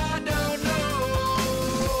 I don't know.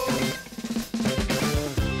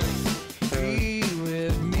 Be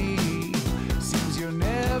with me. Seems you're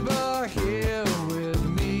never here with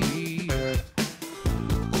me.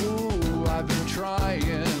 Ooh, I've been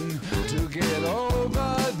trying to get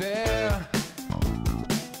over there.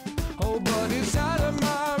 Oh, but it's out of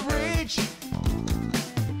my reach.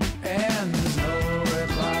 And there's no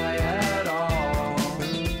reply at all.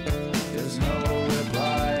 There's no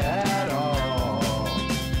reply at all.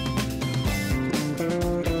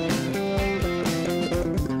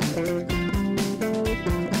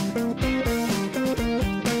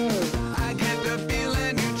 I get the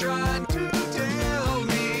feeling you're trying to tell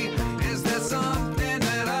me. Is there something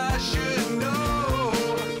that I should know?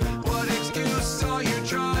 What excuse are you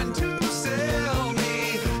trying to sell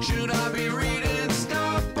me? Should I be reading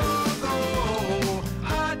stop or go?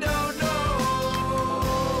 I don't know.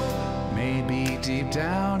 Maybe deep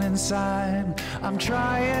down inside, I'm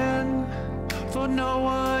trying for no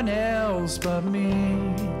one else but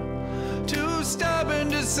me. Too stubborn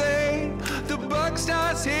to say the buck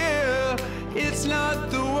starts here. It's not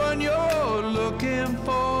the one you're looking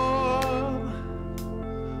for.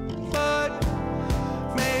 But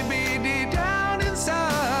maybe deep down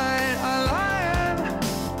inside, I'm lying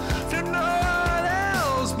to no one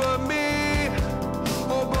else but me.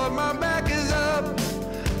 Oh, but my back is up.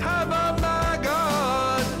 I'm on my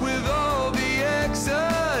guard with all the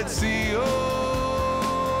ecstasy. Oh.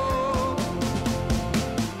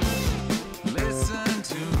 Listen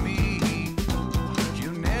to me.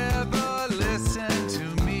 You never listen to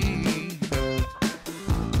me.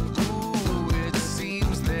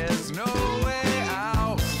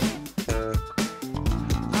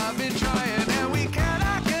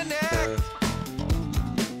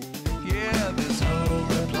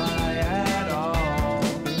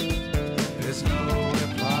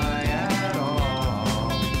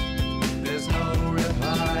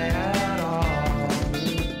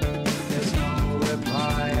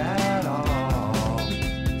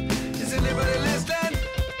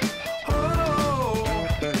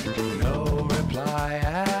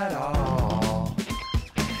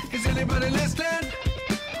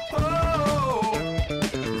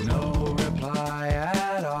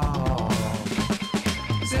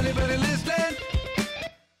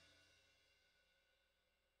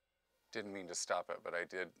 to stop it, but I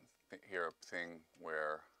did hear a thing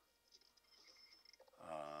where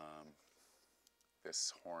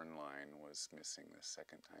this horn line was missing the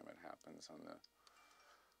second time it happens on the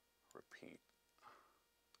repeat.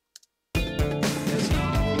 There's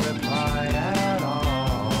no reply at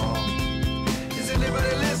all. Is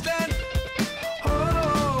anybody listening?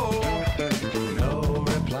 Oh, no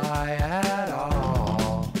reply at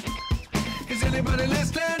all. Is anybody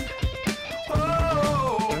listening?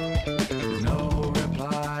 Oh, no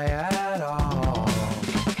reply at all.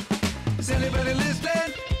 Is anybody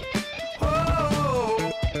listening?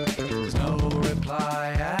 Oh, there's no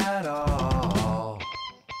reply at all.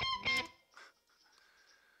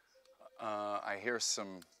 I hear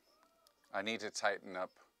I need to tighten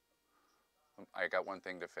up. I got one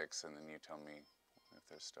thing to fix, and then you tell me if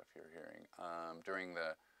there's stuff you're hearing. During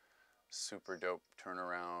the super dope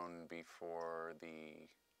turnaround before the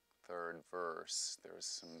third verse, there's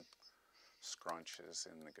some scrunches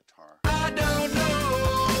in the guitar. I don't know.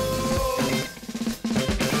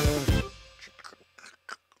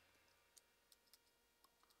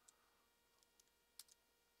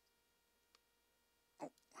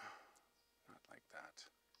 Not like that.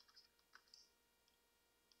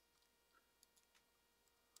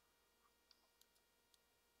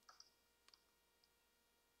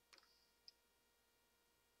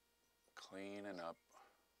 Cleaning up.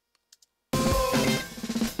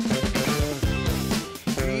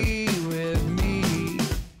 Be with me.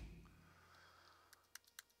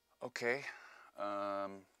 Okay.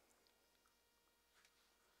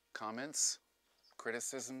 Comments?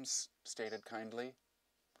 Criticisms stated kindly?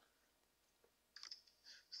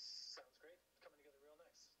 Sounds great. Coming together real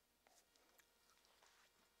nice.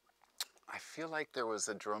 I feel like there was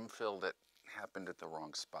a drum fill that happened at the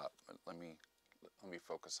wrong spot, but let me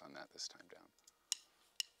focus on that this time down.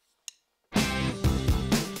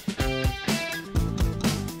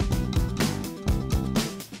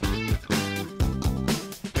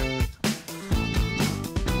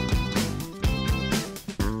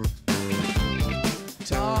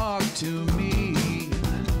 Talk to me.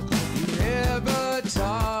 You never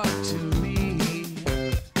talk to me.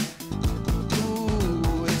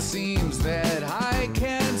 Ooh, it seems that I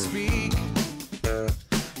can speak,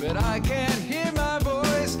 but I can't hear my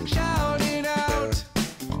voice shouting out.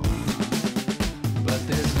 But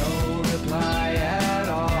there's no reply at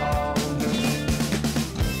all.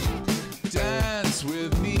 Dance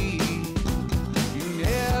with me. You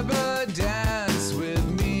never dance with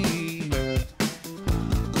me.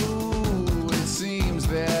 Ooh, it seems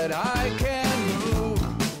that I can move.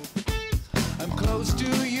 I'm close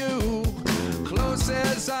to you, close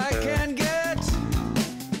as I can get.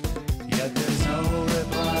 Yet there's no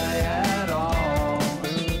reply at all.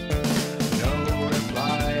 No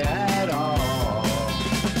reply at all.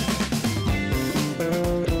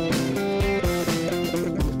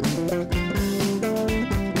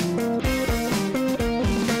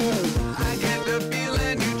 I get the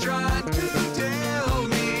feeling you're trying to tell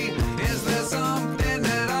me. Is there something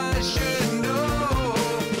that I should know?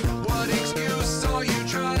 What excuse are you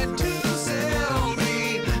trying to sell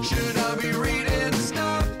me? Should I be reading,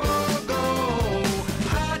 stop or go?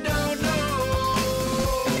 I don't know.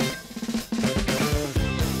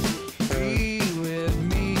 Be with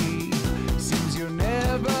me. Seems you're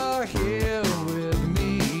never here with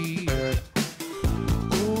me.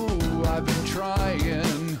 Ooh, I've been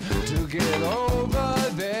trying to get over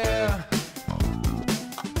there.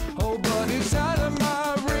 Oh, but it's out of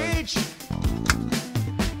my reach.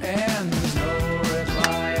 And there's no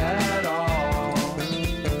reply at all.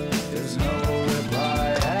 There's no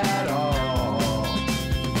reply at all.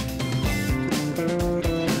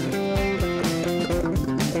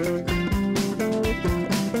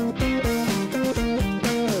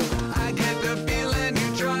 I get the feeling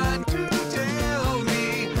you're trying to tell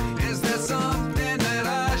me. Is there something that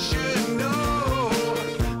I should know?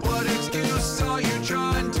 What excuse are you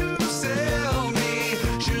trying to sell me?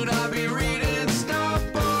 Should I be reading, stop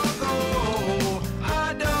or go?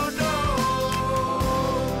 I don't know.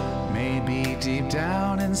 Maybe deep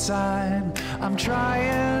down inside, I'm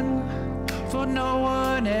trying for no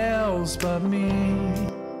one else but me.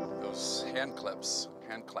 Those hand claps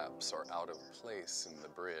are out of place in the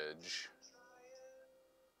bridge.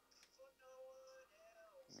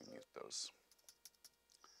 Let me mute those.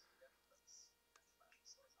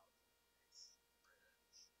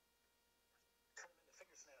 Turn them into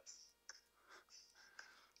finger snaps.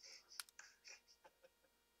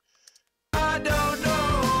 I don't know.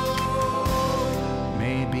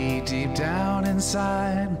 Maybe deep down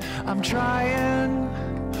inside, I'm trying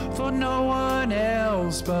for no one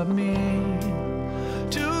else but me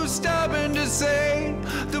too stubborn to say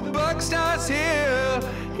the buck starts here.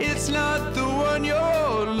 It's not the one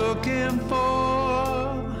you're looking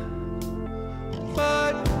for,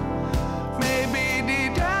 but maybe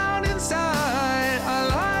deep down inside I'm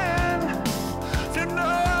lying to no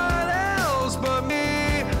one else but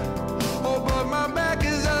me. Oh, but my back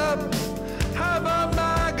is up. How about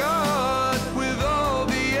my God with all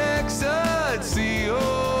the ecstasy?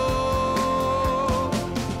 Oh,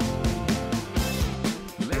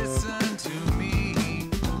 listen to me.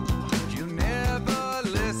 You never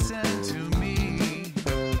listen to me.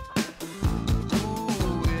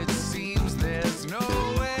 Ooh, it seems there's no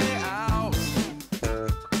way out.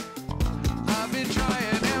 I've been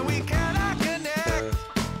trying and we cannot connect.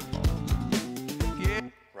 Yeah.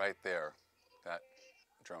 Right there, that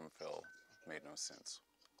drum fill made no sense.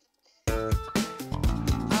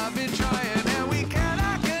 I've been trying and we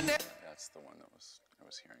cannot connect. That's the one that I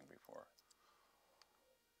was hearing before.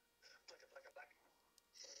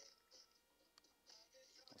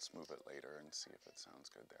 Let's move it later and see if it sounds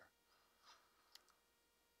good there.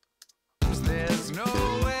 There's no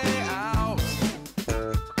way out.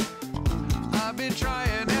 I've been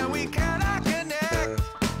trying and we cannot connect.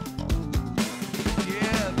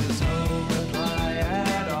 Yeah, there's no reply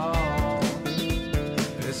at all.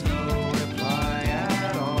 There's no reply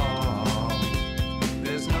at all.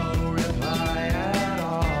 There's no reply at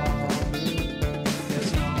all.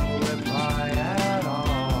 There's no reply at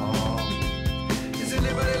all. Is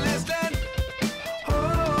anybody listening?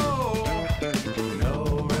 Oh, no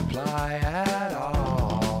reply at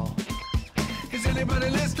all. Is anybody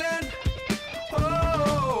listening?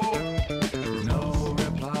 Oh, no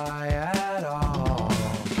reply at all.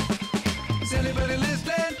 Is anybody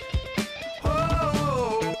listening?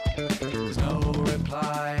 Oh, there's no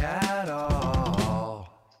reply at all.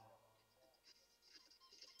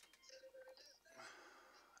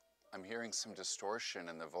 I'm hearing some distortion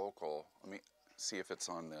in the vocal. Let me see if it's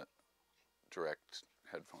on the direct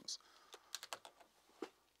headphones.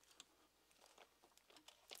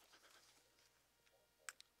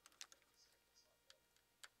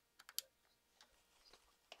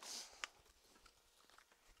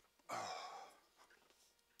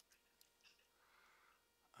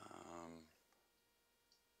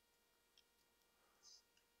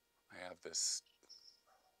 I have this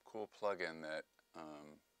cool plugin that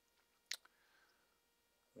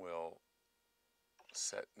will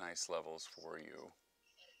set nice levels for you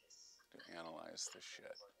to analyze the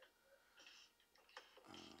shit.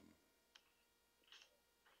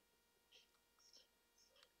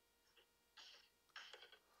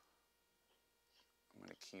 I'm going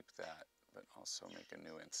to keep that, but also make a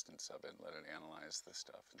new instance of it and let it analyze the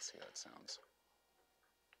stuff and see how it sounds.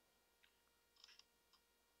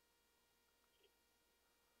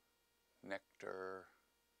 Nectar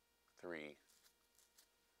 3.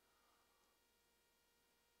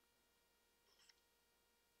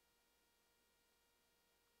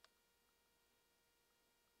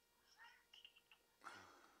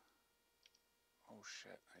 Oh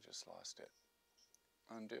shit, I just lost it.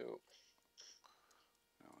 Undo.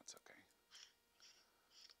 No, it's okay.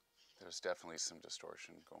 There's definitely some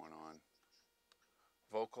distortion going on.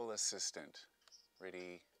 Vocal assistant.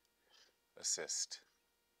 Ready, assist.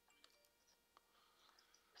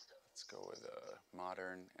 Let's go with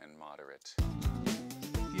modern and moderate.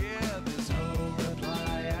 Yeah, there's no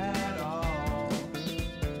reply at all.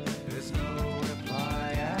 There's no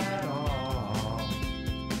reply at all.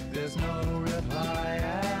 There's no reply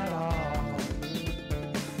at all.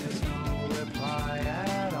 There's no reply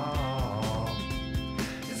at all.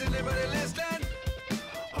 Is anybody listening?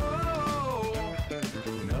 Oh,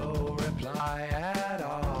 no reply at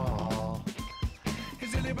all.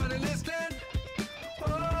 Is anybody listening?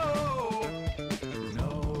 Oh, no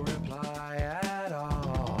reply at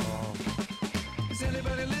all. Is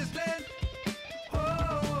anybody listening?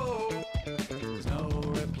 Oh, there's no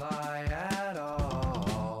reply at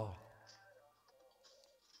all.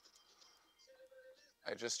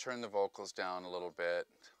 I just turned the vocals down a little bit.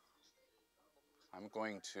 I'm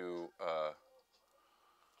going to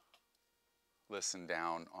listen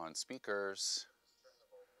down on speakers.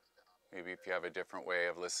 Maybe if you have a different way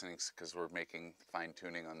of listening, because we're making fine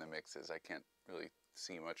tuning on the mixes, I can't really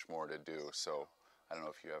see much more to do. So I don't know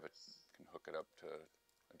if you have can hook it up to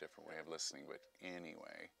a different way of listening. But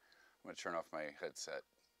anyway, I'm going to turn off my headset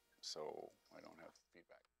so I don't have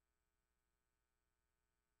feedback.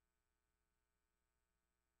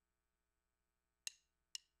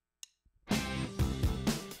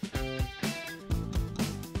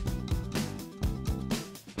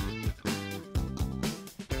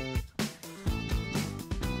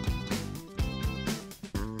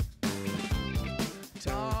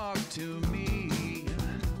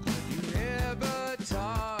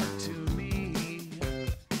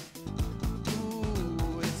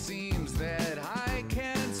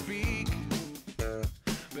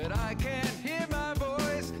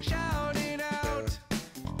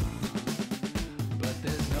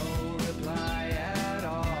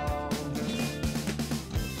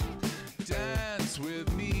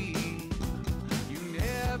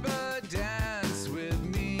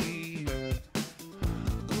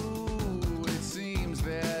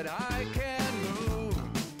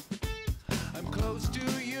 close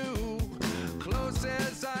to you, close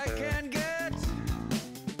as I can get.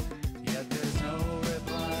 Yet there's no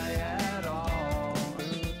reply at all.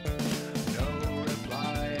 No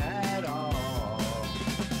reply at all.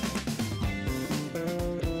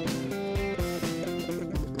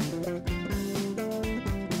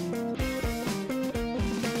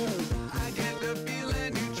 I get the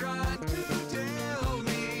feeling you're trying to tell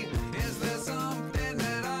me. Is there something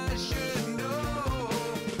that I should know?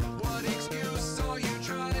 What excuse are you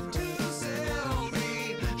trying to sell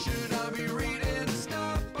me? Should I be reading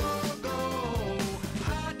stop or go?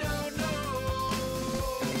 I don't know.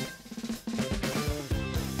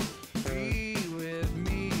 Be with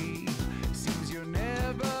me. Seems you're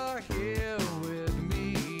never here with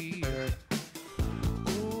me.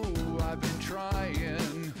 Ooh, I've been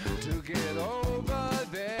trying to get over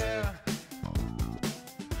there.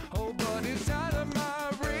 Oh, but it's out of my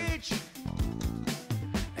reach.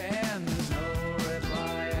 And there's no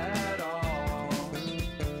reply at all.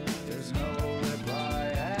 There's no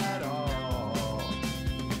reply at all.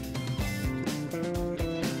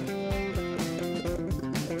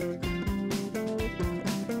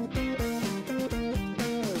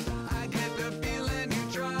 I get the feeling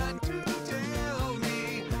you're trying to tell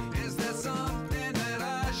me. Is there something that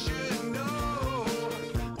I should know?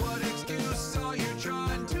 What excuse are you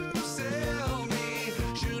trying to sell me?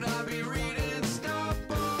 Should I be reading stop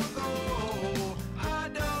or go? I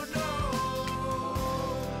don't know.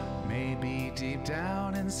 Maybe deep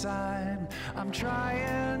down inside, I'm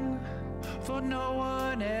trying for no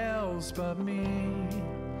one else but me.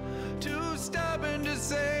 Too stubborn to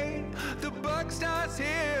say the buck starts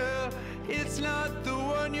here. It's not the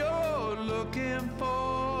one you're looking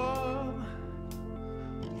for.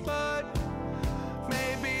 But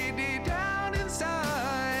maybe deep down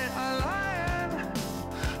inside, I'm lying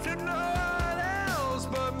to no one else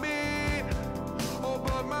but me. Oh,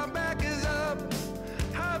 but my back is up,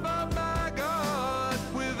 I'm on my guard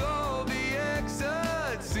with all the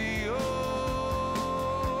ecstasy. Oh,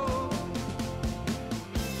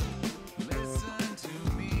 listen to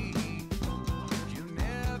me. You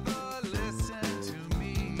never listen to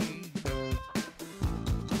me.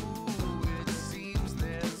 Ooh, it seems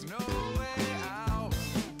there's no way out.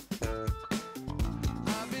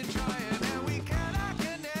 I've been trying and we cannot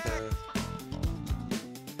connect.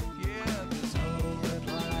 Yeah, there's no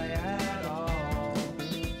reply at all.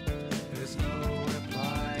 There's no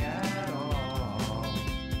reply at all.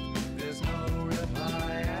 There's no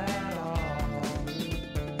reply at all.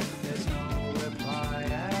 There's no reply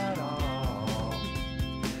at all.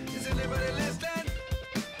 Is anybody listening?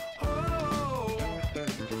 Oh,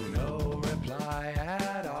 no reply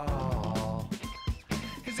at all.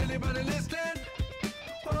 Is anybody listening?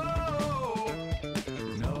 Oh,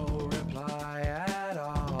 no reply at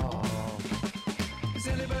all. Is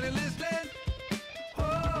anybody listening?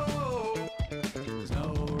 Oh, there's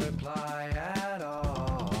no reply at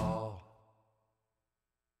all.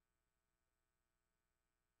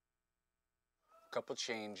 Couple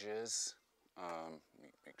changes. Let me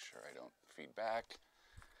make sure I don't feed back.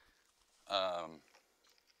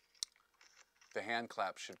 The hand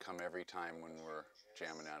clap should come every time when we're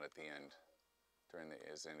jamming out at the end. During the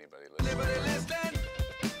is anybody listening? Anybody listening?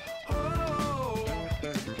 Oh,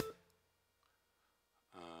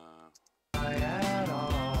 at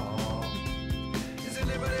all. Is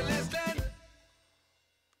anybody listening?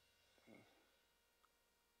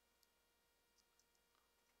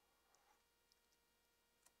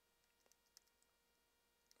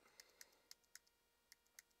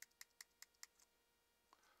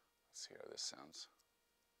 Let's see how this sounds.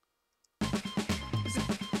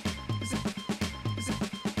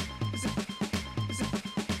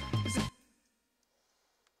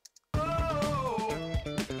 Oh,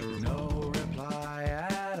 no reply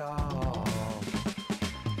at all.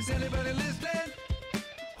 Is anybody listening?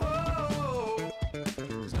 Oh,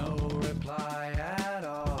 there's no reply at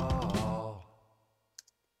all.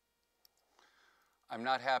 I'm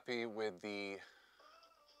not happy with the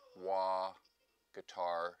wah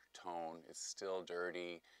guitar tone. It's still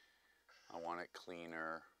dirty. I want it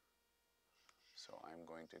cleaner. So I'm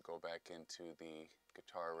going to go back into the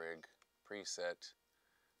guitar rig preset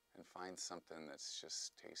and find something that's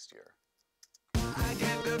just tastier. I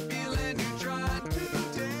get the feeling you're trying to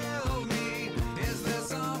tell me. Is there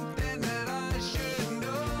something that I should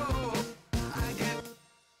know?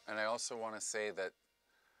 And I also want to say that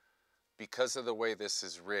because of the way this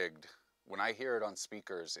is rigged, when I hear it on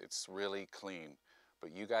speakers, it's really clean.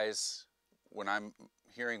 But you guys, when I'm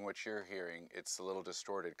hearing what you're hearing, it's a little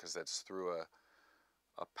distorted because that's through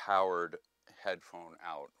a powered headphone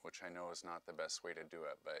out, which I know is not the best way to do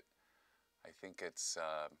it, but I think it's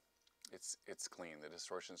clean. The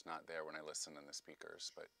distortion's not there when I listen in the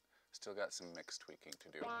speakers, but still got some mix tweaking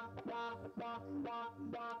to do.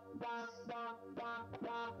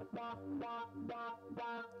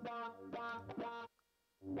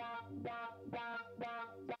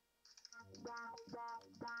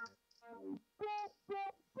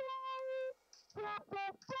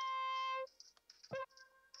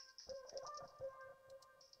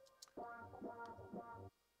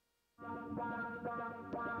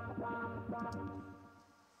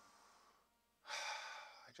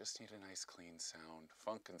 I just need a nice clean sound.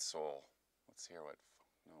 Funk and soul. Let's hear what,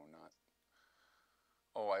 no, not,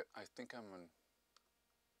 oh, I think I'm on,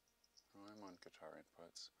 oh, I'm on guitar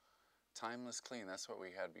inputs. Timeless clean, that's what we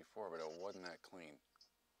had before, but it wasn't that clean.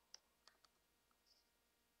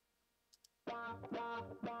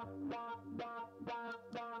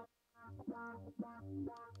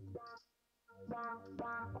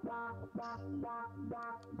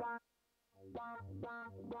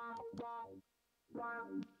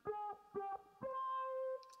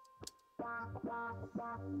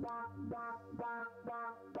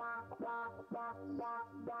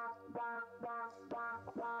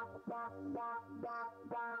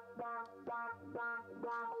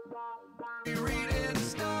 Reading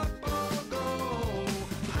stuff or go,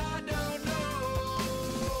 I don't know.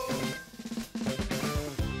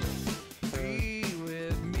 Be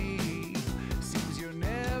with me, seems you're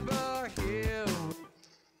never here.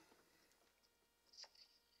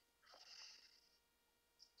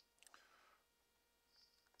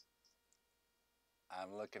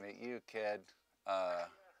 I'm looking at you, kid.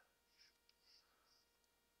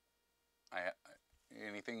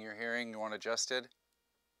 Anything you're hearing you want adjusted?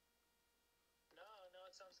 No,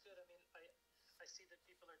 it sounds good. I mean, I see that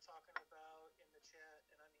people are talking about in the chat,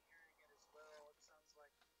 and I'm hearing it as well. It sounds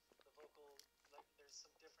like the vocal, like there's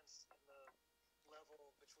some difference in the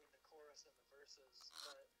level between the chorus and the verses,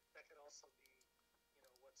 but that could also be,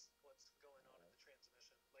 what's going on in the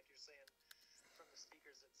transmission. Like you're saying, from the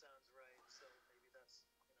speakers it sounds right, so maybe that's,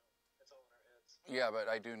 it's all in our heads. Yeah, but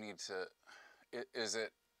I do need to,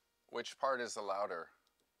 which part is the louder?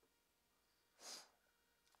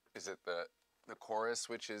 Is it the chorus,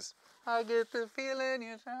 which is, I get the feeling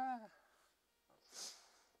you try?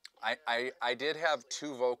 I did have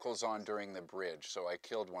two vocals on during the bridge, so I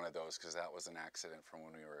killed one of those because that was an accident from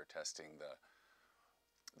when we were testing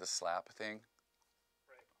the slap thing.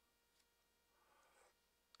 Right.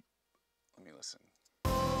 Let me listen.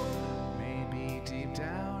 Maybe deep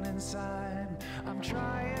down inside, I'm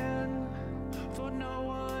trying for no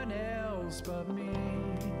one else but me.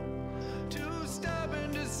 Too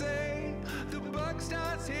stubborn to say the buck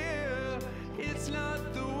starts here. It's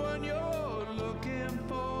not the one you're looking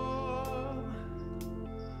for.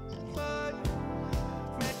 But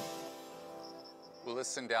We'll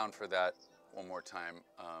listen down for that one more time,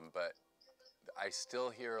 but I still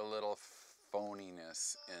hear a little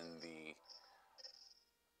phoniness in the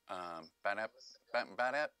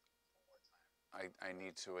I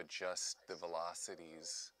need to adjust the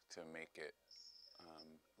velocities to make it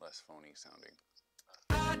less phony sounding.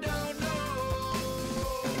 I don't know.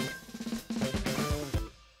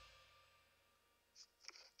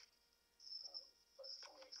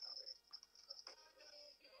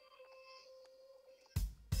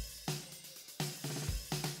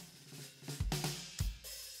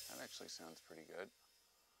 That actually sounds pretty good.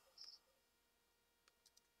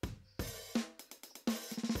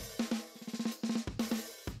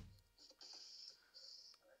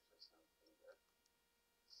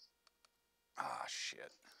 Ah,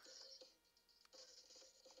 shit.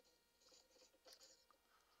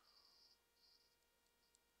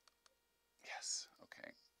 Yes,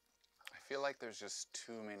 okay. I feel like there's just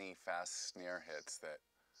too many fast snare hits that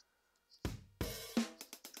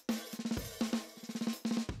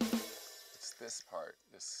it's this part.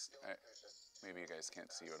 Maybe you guys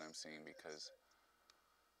can't see what I'm seeing because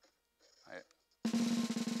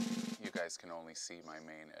you guys can only see my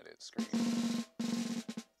main edit screen.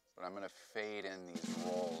 But I'm going to fade in these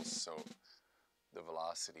rolls so the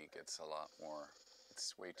velocity gets a lot more.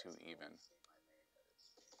 It's way too even.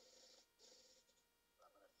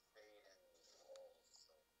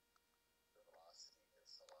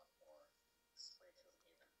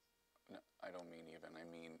 No, I don't mean even. I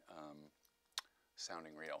mean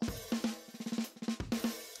sounding real. I don't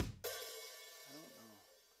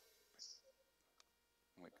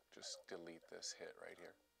know. Like, just delete this hit right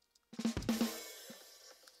here.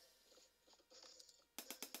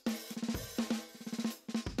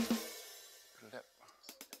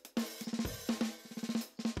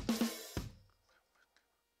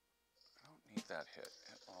 That hit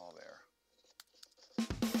at all there.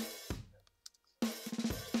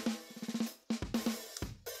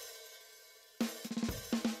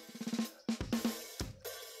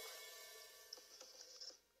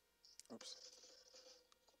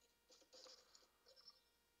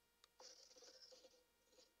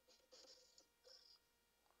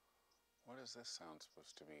 is this sound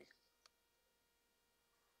supposed to be?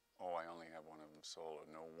 Oh, I only have one of them solo.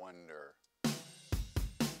 No wonder.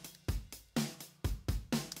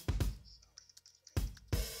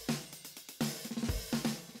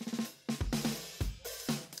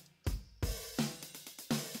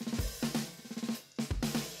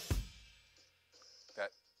 That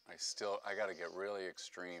I got to get really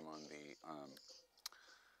extreme on the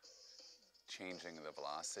changing the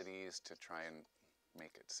velocities to try and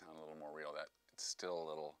make it sound a little more real. That it's still a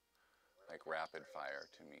little like rapid fire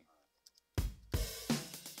to me.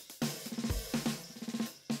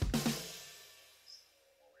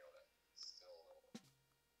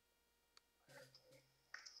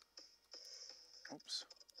 Oops.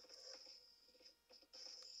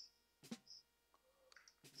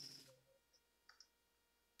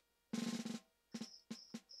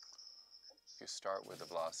 If you start with the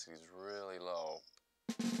velocities really low,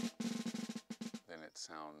 then it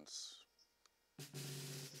sounds I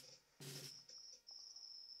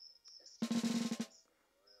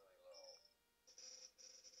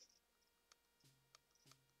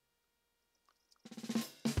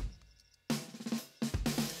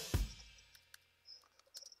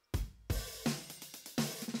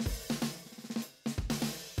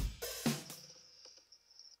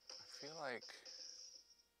feel like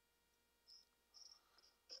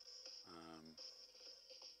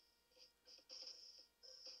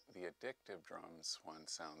the addictive drums one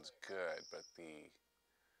sounds good, but the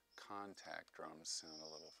contact drums sound a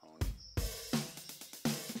little phony.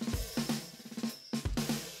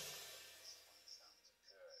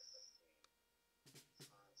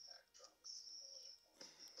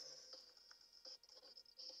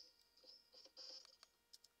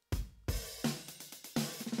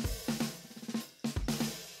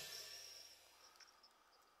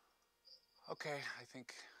 Okay, I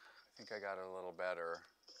think I got it a little better.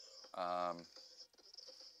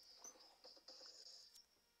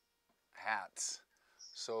 Hats.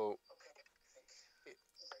 So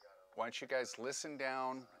why don't you guys listen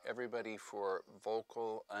down, everybody, for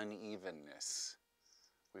vocal unevenness.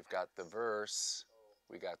 We've got the verse,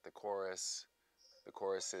 we got the chorus. The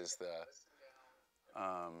chorus is the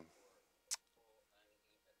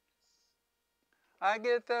I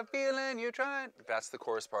get the feeling you're trying. That's the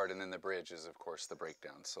chorus part, and then the bridge is, of course, the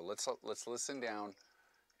breakdown. So let's listen down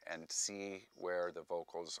and see where the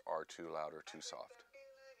vocals are too loud or too soft.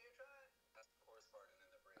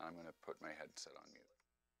 I'm going to put my headset on mute.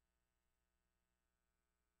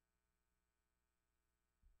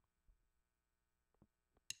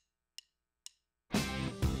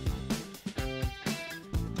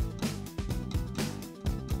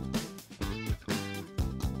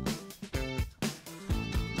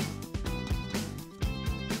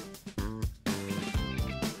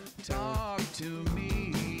 Talk to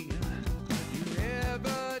me. You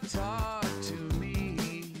never talk to me.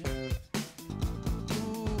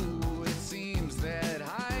 Ooh, it seems that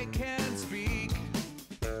I can speak,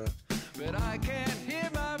 but I can't hear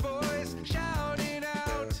my voice shouting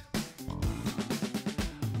out.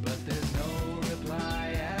 But there's no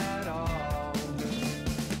reply at all.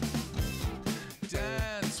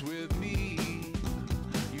 Dance with me.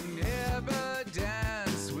 You never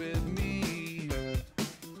dance with me.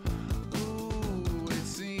 Ooh, it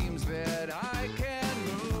seems that I can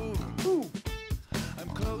move. Ooh. I'm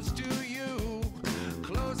close to you,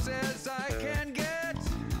 close as I can get.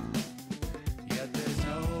 Yet there's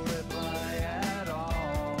no reply at all.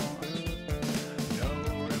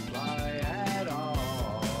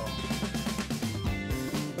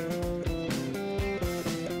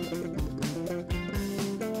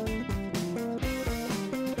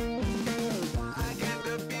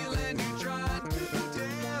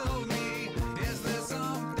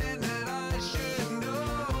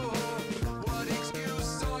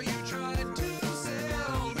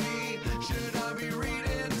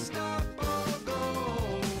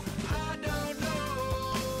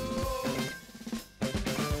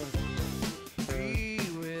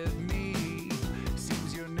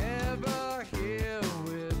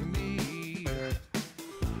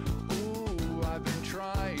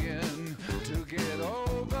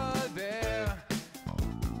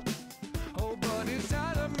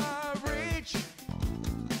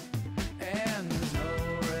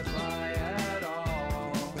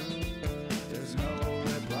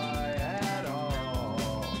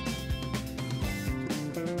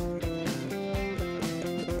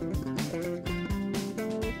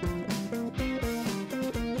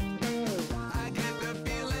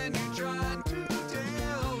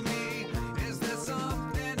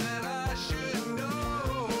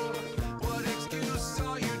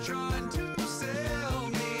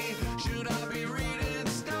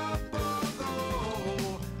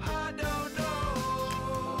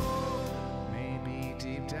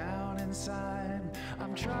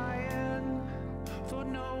 for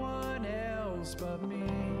no one else but me.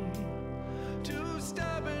 Too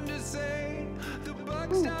stubborn to say the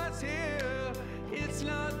buck starts here. It's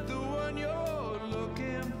not the one you're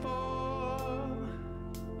looking for,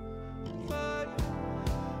 but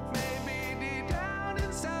maybe deep down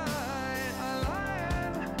inside I'm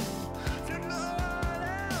lying to no one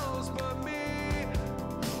else but me.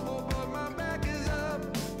 Oh, but my back is up,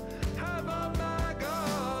 I'm on my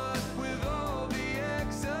guard with all the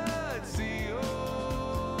ecstasy.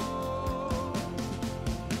 Oh,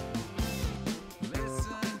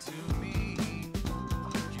 listen to me,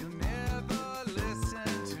 you never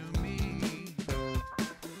listen to me.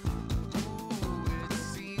 Ooh, it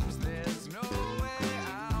seems there's no way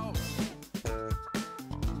out.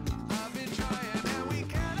 I've been trying and we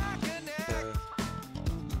cannot connect.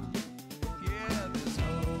 Yeah, there's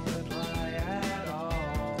no reply at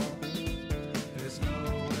all. There's no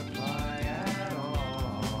reply at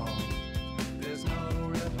all. There's no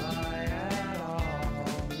reply at all.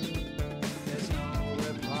 There's no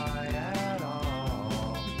reply at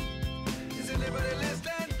all. Is anybody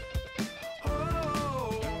listening?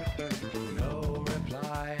 Oh, no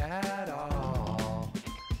reply at all.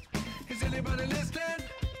 Is anybody listening?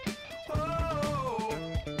 Oh,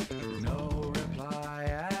 no reply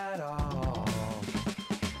at all.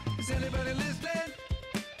 Is anybody listening?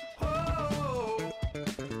 Oh,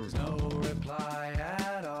 there's no reply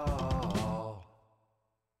at all.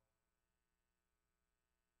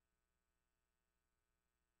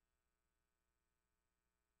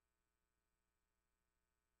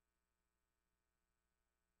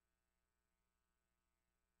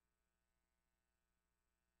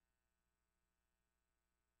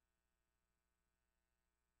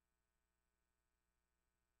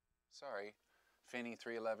 Sorry. Finney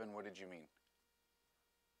 311, what did you mean?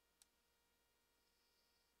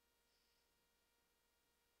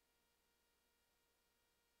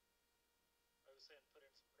 I was saying put in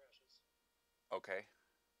some crashes. Okay.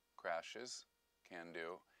 Crashes. Can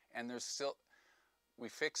do. And there's still, we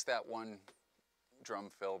fixed that one drum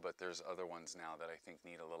fill, but there's other ones now that I think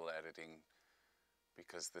need a little editing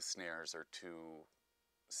because the snares are too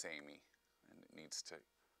samey and it needs to.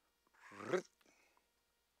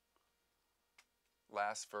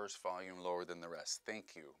 Last verse volume lower than the rest.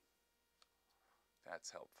 Thank you. That's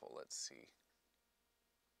helpful. Let's see.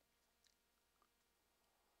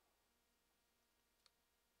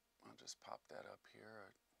 I'll just pop that up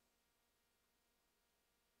here.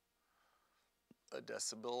 A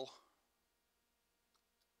decibel.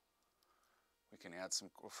 We can add some.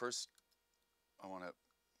 Well, first, I want to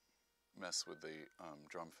mess with the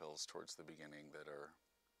drum fills towards the beginning that are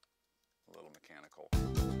a little mechanical.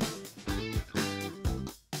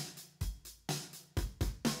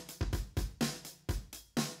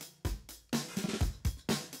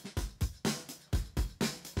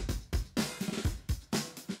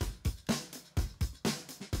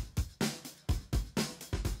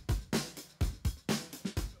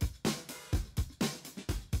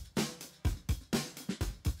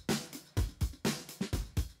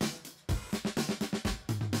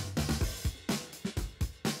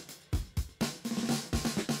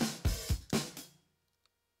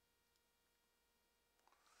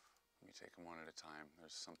 Take them one at a time.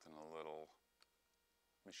 There's something a little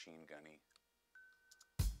machine gunny.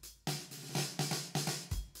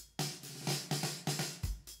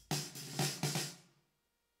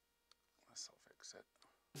 This'll fix it.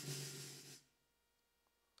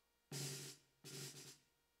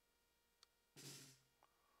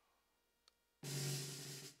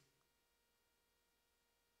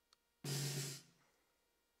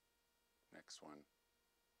 Next one.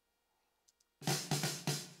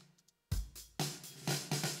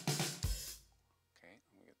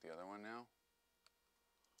 The other one now.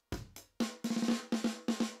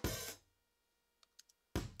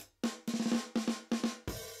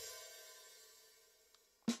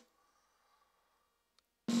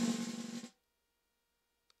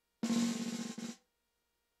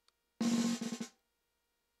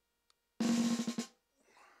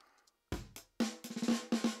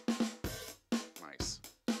 Nice.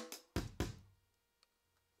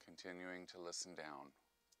 Continuing to listen down.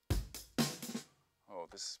 Oh,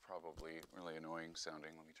 this is probably really annoying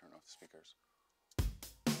sounding. Let me turn off the speakers.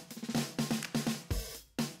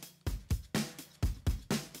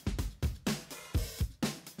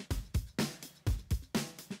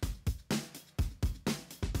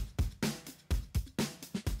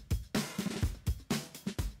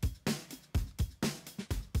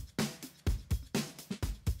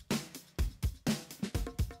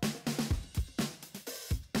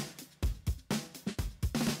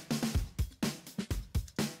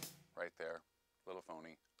 Right there. a little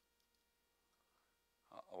phony.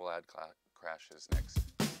 We'll add crashes next.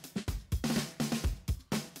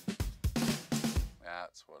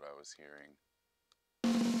 That's what I was hearing.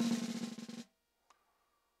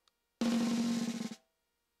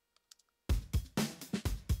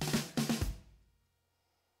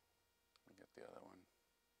 Get the other one.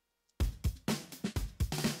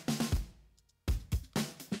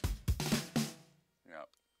 Yep,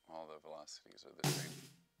 all the velocities are the same.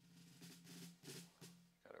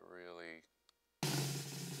 Gotta really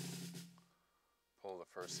pull the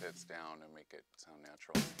first hits down and make it sound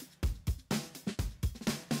natural.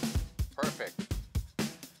 Perfect.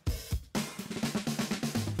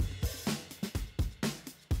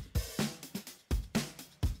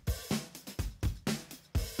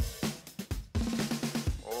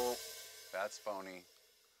 Oh, that's phony.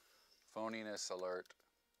 Phoniness alert.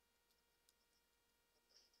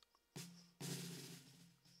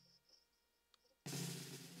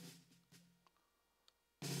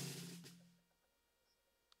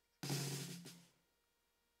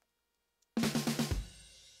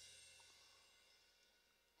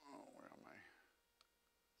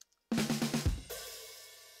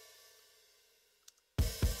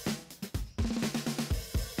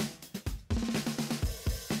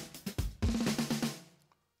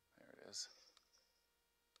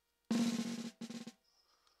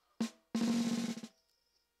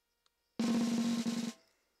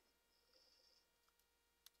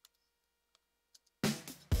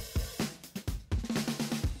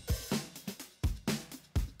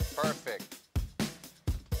 Perfect.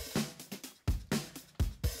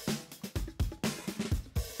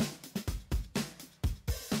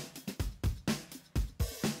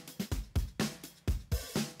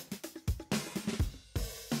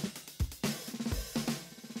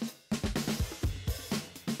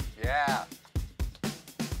 Yeah.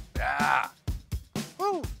 Yeah.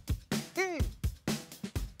 Woo. Hey.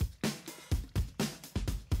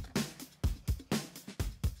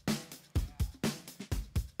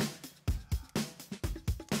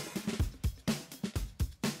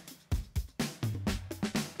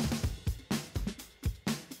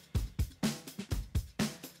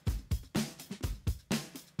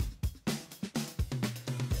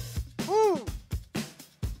 Woo.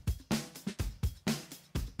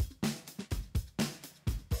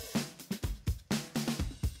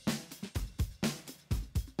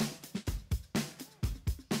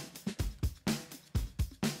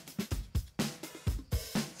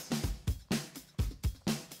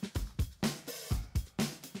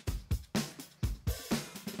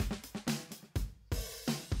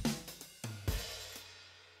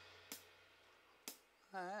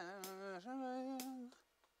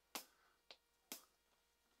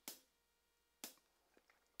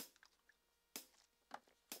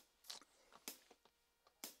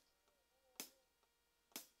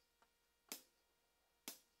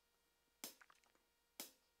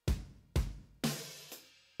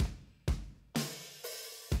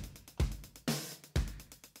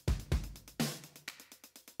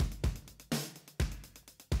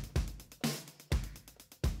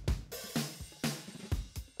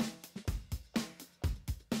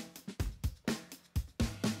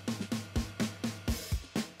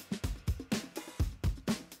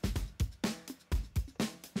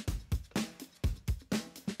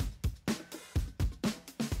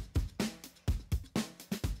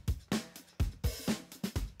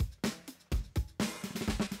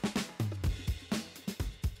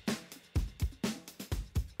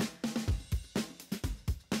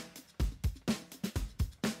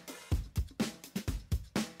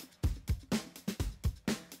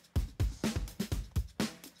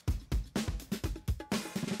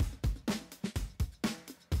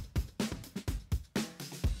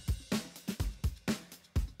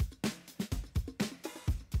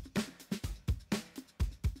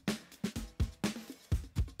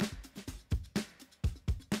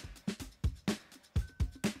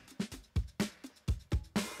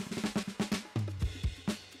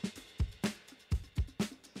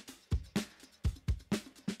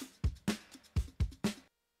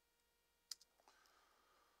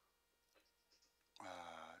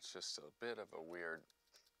 It's just a bit of a weird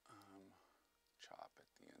chop at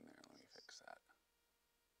the end there. Let me fix that.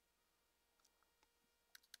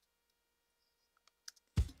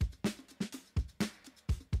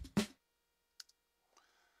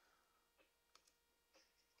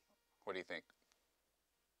 What do you think?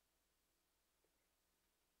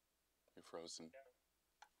 You frozen?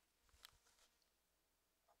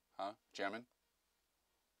 Huh? Jamming?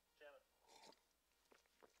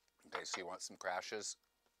 Okay, so you want some crashes?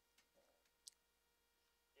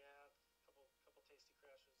 Yeah, couple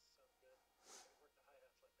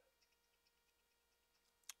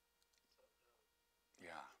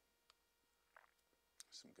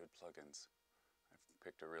good plugins. I've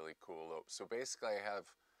picked a really cool loop. So basically I have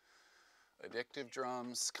addictive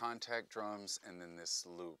drums, contact drums, and then this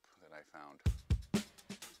loop that I found.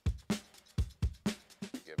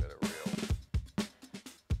 Give it a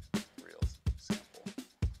real sample.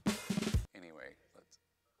 Anyway, let's.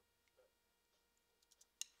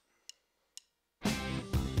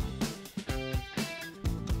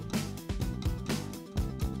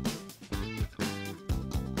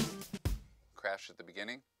 Crash at the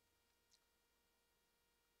beginning.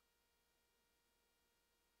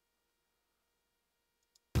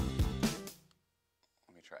 Let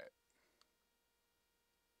me try it.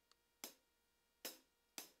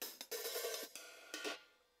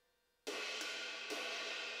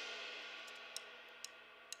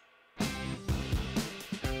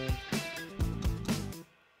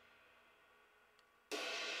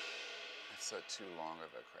 That's too long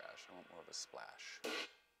of a crash. I want more of a splash.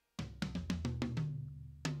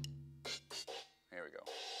 Here we go.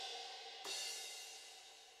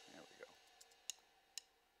 There we go.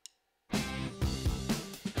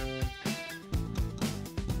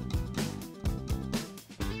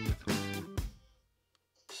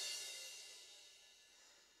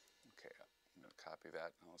 Okay, I'm going to copy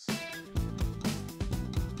that and I'll see.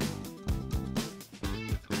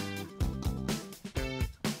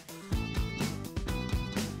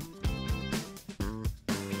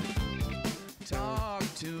 Talk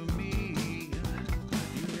to me,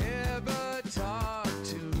 you never talk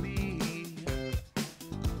to me.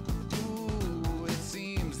 Ooh, it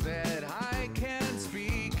seems that I can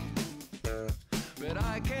speak, but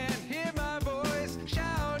I can't hear my voice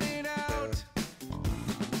shouting out.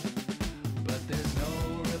 But there's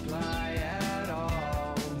no reply at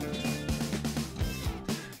all.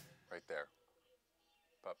 Right there.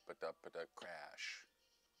 Ba-ba-da-ba-da, crash.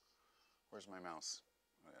 Where's my mouse?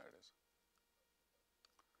 Oh, there it is.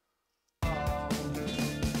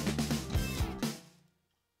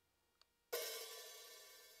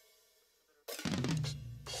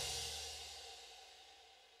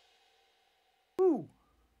 Ooh.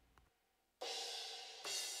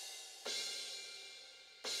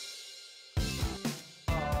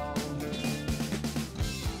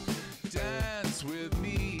 Dance with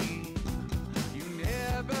me. You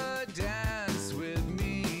never dance with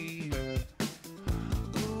me.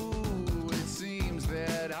 Ooh, it seems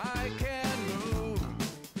that I can move.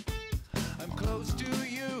 I'm close to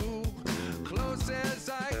you, close as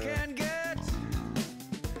I can get.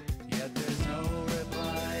 Yet there's no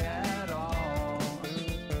reply at all.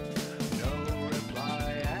 No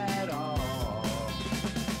reply at all.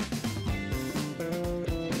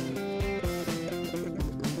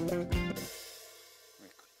 We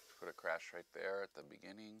put a crash right there at the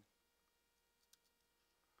beginning.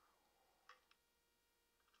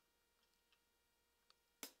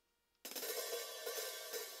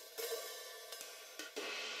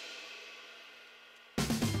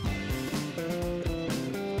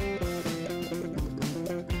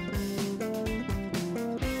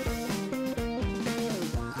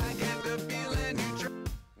 I get the feeling you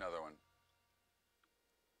Another one.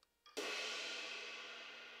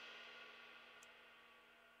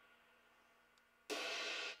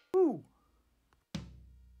 Ooh.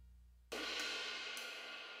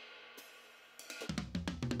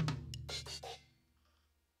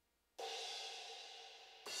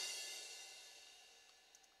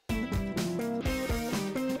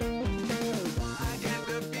 I get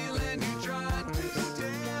the feeling you tried to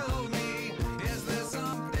tell me. Is there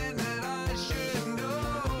something that I should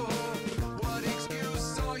know? What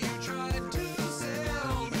excuse are you trying to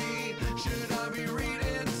sell me? Should I be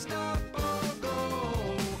reading stop or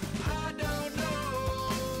go? I don't know.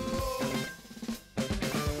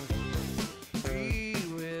 Be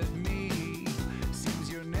with me. Seems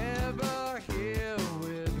you're never here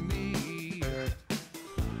with me.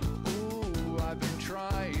 Ooh, I've been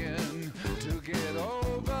trying to get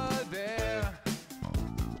over there.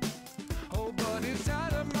 Oh, but it's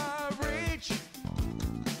out of my reach.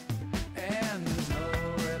 And there's no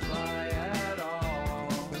reply at all.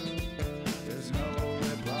 There's no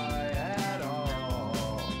reply at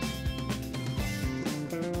all.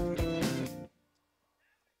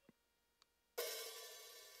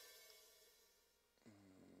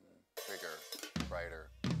 Bigger, brighter.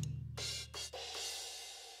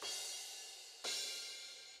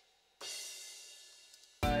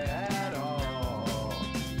 At all.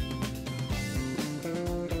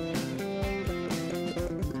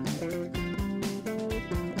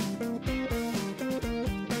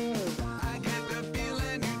 I get the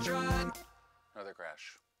feeling you tried. Another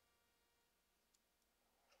crash.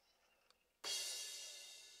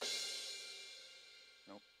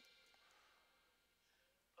 Nope.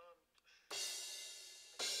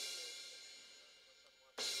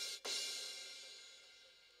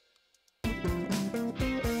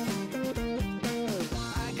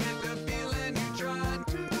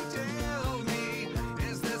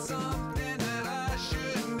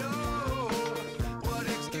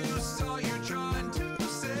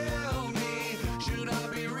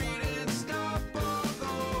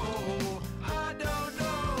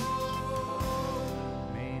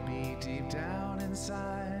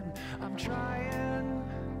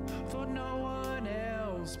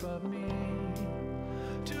 but me.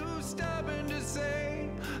 Too stubborn to say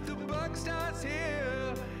the buck starts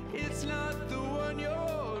here. It's not the one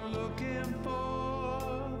you're looking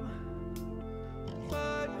for.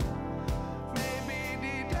 But maybe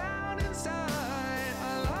deep down inside,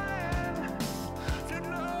 I'm lying to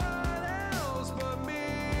no one else but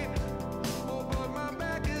me. Oh, but my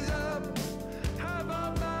back is up. How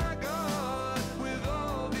about my God with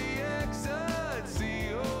all the ecstasy?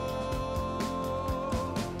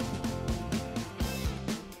 Oh,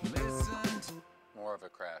 listen to More of a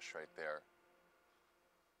crash right there.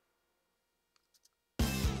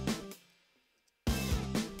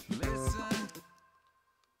 listen.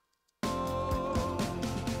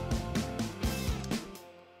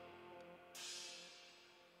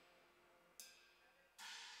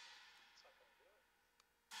 It's not gonna do it.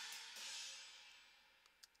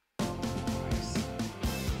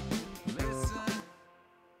 Listen.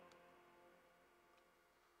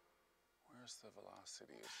 Where's the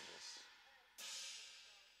velocity of this?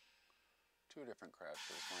 Two different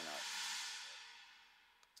crashes, why not?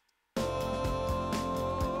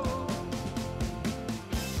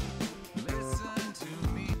 Listen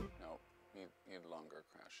to me. No, need longer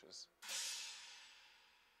crashes.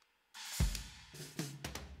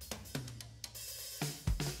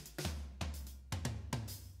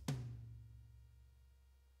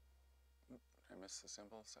 Oop, did I miss the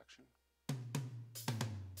cymbal section?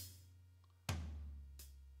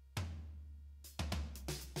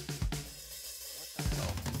 What the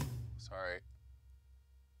hell? Sorry.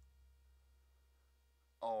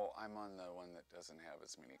 Oh, I'm on the one that doesn't have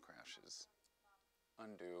as many crashes.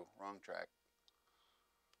 Undo, wrong track.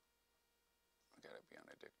 I gotta be on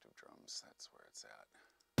addictive drums, that's where it's at.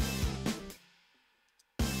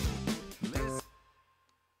 Listen.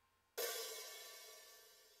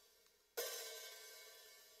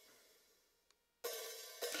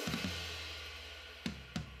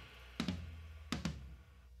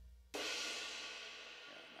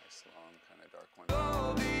 Yeah, nice long, kind of dark one.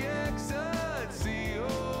 All the ecstasy.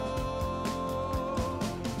 Oh,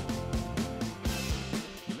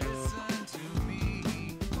 listen to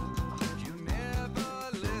me. You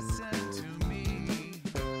never listen to me.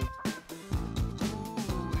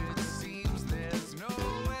 Ooh, it seems there's no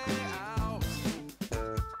way out.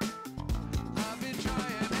 I've been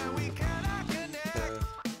trying and we cannot connect.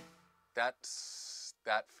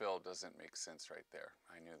 That fill doesn't make sense right there.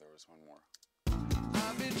 I knew there was one more.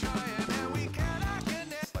 I've been trying and we cannot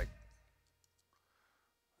connect. It's like,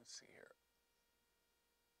 let's see here.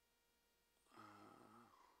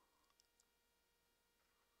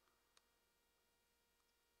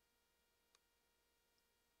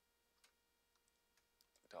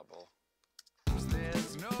 Double.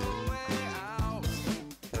 There's no way out.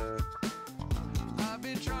 I've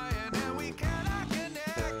been trying and we cannot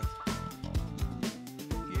connect.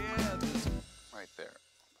 Yeah, there's Right there.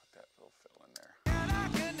 Put that little fill in there.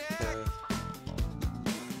 cannot connect.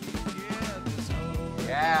 Yeah, there's no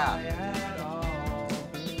Yeah. reply at all.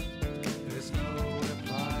 There's no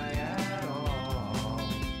reply at all.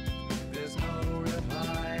 There's no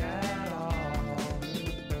reply at all.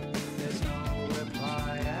 There's no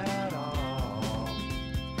reply at all.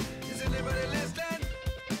 Is anybody listening?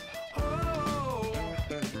 Oh,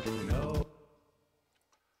 no.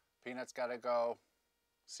 Peanut's gotta go.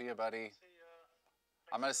 See ya, buddy. See,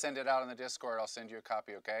 I'm gonna send it out on the Discord. I'll send you a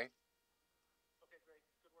copy, okay? okay, great.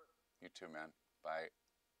 Good work. You too, man. Bye.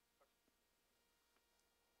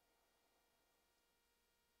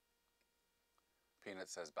 Peanut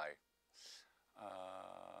says bye.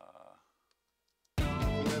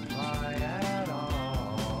 No reply at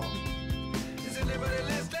all. Is anybody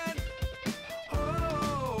listening?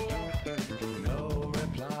 Oh, no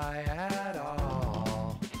reply at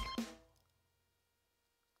all.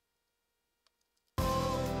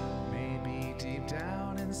 Maybe deep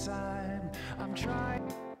down inside, I'm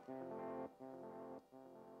trying.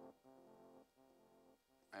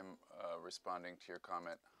 I'm responding to your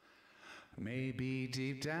comment. Maybe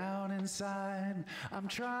deep down inside, I'm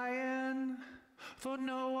trying for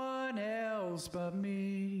no one else but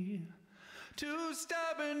me. Too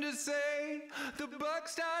stubborn to say the buck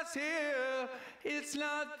starts here. It's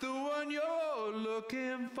not the one you're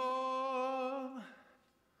looking for.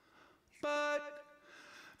 But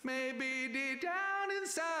maybe deep down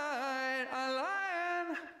inside, I'm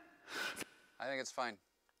lying. I think it's fine.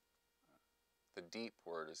 The deep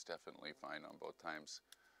word is definitely fine on both times.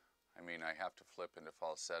 I mean, I have to flip into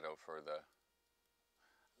falsetto for the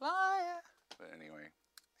liar. But anyway.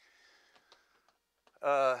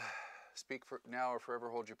 Speak for now or forever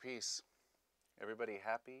hold your peace. Everybody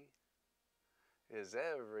happy? Is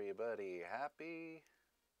everybody happy?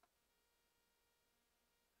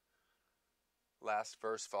 last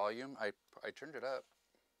verse volume. I turned it up,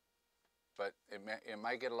 but it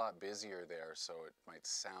might get a lot busier there, so it might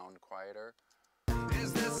sound quieter.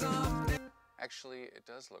 Is there something? Actually, it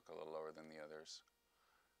does look a little lower than the others.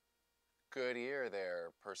 Good ear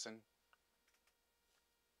there, person.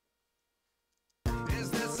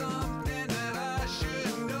 Is there something that I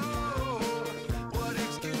should know? What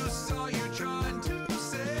excuse are you trying to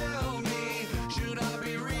sell me? Should I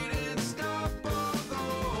be reading stuff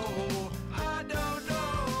although I don't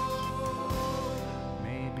know?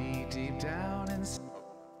 Maybe deep down inside. Oh,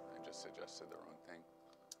 I just adjusted the wrong thing.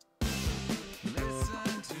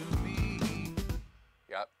 Listen to me.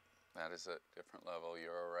 Yep, that is a different level.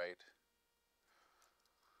 You're all right.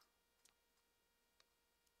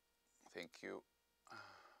 Thank you.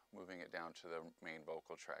 Moving it down to the main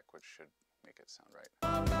vocal track, which should make it sound right.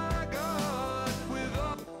 Oh my God, with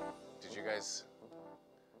all Did you guys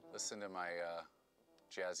listen to my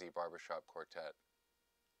jazzy barbershop quartet?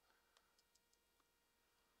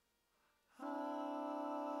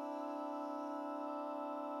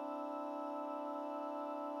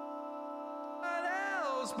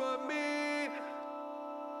 else but me.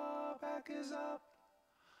 Back is up.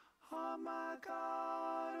 Oh my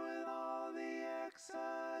God, with all the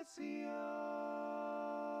ecstasy.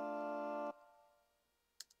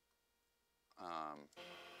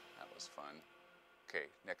 That was fun. Okay,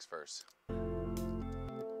 next verse.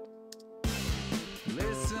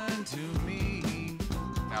 Listen to me.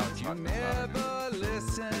 Now it's You not never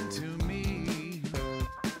listen to me.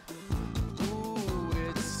 Ooh,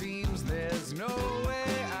 it seems there's no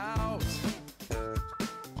way out.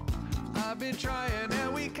 I've been trying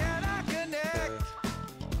and we cannot connect.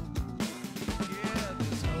 Yeah,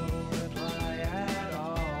 there's no reply at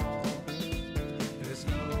all. There's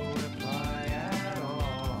no reply at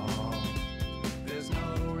all. There's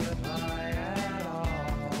no reply at all.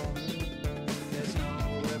 There's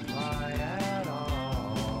no reply at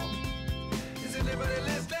all. Is anybody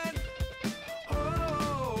listening?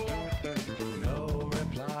 Oh, no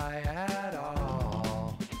reply at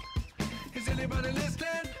all. Is anybody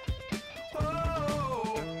listening?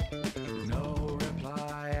 Oh, no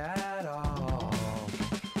reply at all.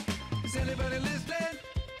 Is anybody listening?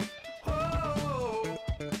 Oh,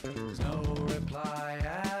 there's no reply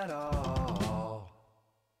at all.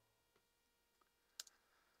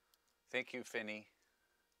 Thank you, Finny.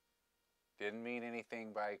 Didn't mean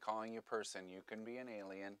anything by calling you person. You can be an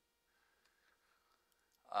alien.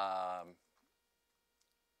 I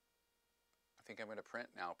think I'm going to print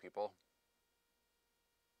now, people.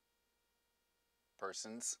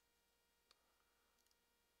 Persons.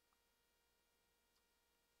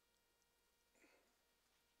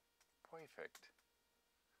 Perfect.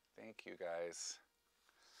 Thank you, guys.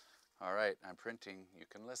 All right, I'm printing. You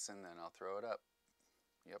can listen, then I'll throw it up.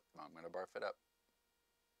 Yep, I'm going to barf it up.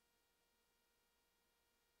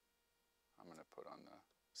 I'm going to put on the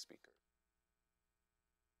speaker.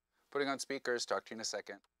 Putting on speakers. Talk to you in a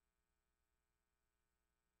second.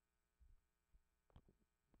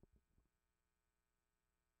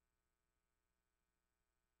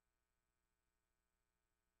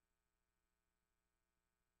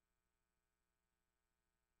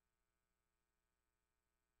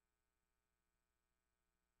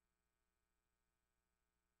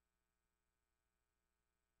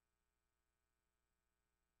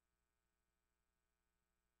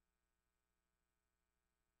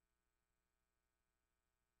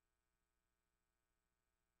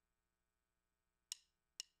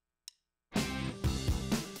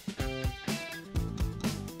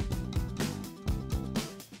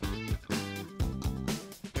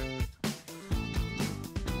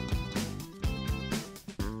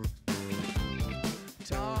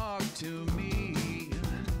 Talk to me.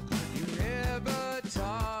 You never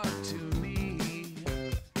talk to me.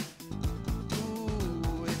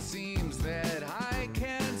 Ooh, it seems that I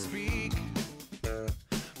can speak,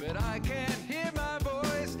 but I can't hear my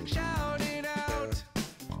voice shouting out.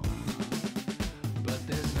 But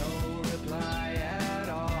there's no reply at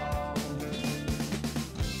all.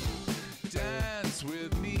 Dance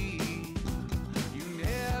with me. You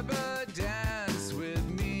never dance with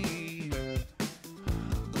me.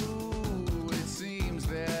 Ooh,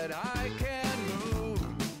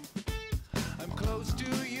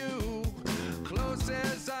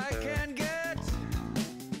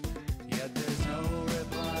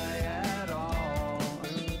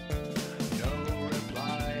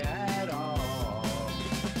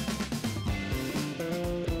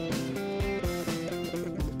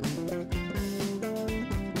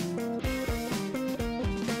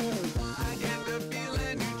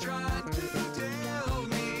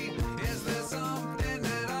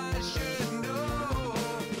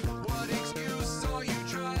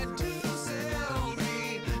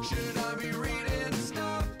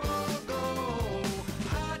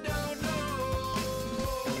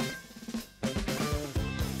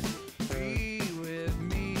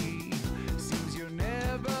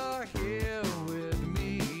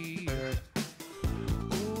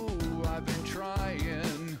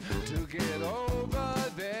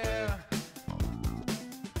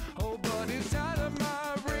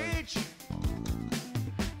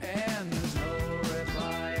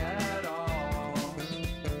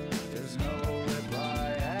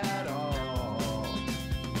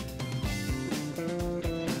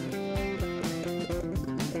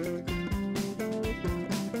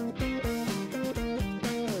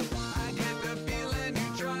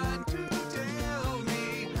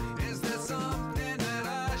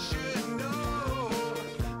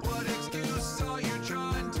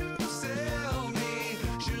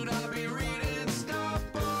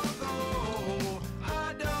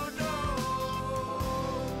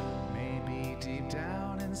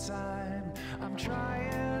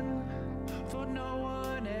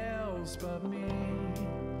 else but me.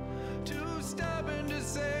 Too stubborn to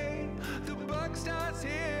say the buck starts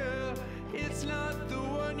here. It's not the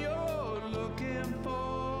one you're looking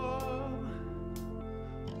for.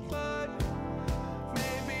 But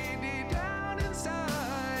maybe deep down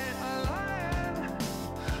inside I'm lying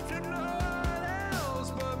to no one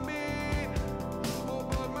else but me. Oh,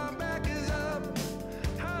 but my back is up.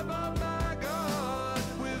 How about my God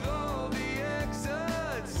with all the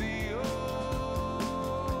ecstasy?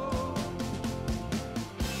 Oh,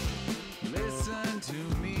 listen to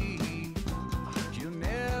me. You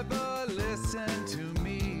never listen to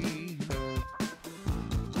me.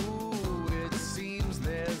 Ooh, it seems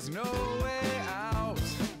there's no way out.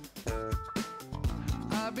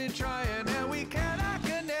 I've been trying and we cannot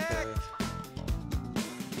connect.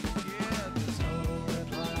 Yeah, there's no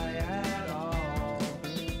reply at all.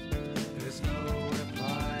 There's no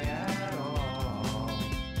reply at all.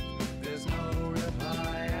 There's no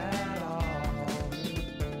reply at all.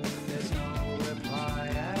 There's no reply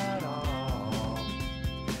at all.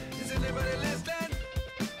 Is anybody listening?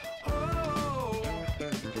 Oh,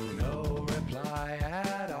 no reply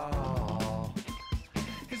at all.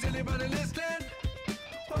 Is anybody listening?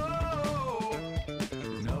 Oh,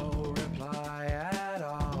 no reply at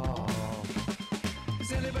all.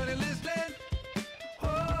 Is anybody listening?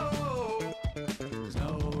 Oh, there's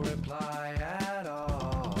no reply at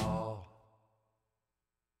all.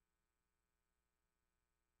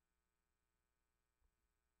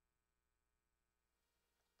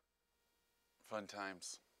 Fun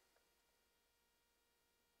times.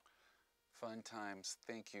 Fun times.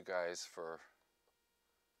 Thank you guys for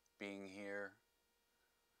being here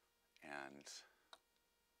and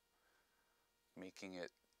making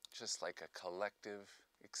it just like a collective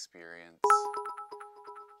experience.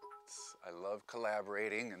 I love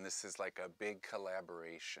collaborating, and this is like a big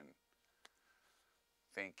collaboration.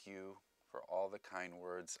 Thank you for all the kind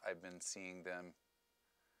words. I've been seeing them.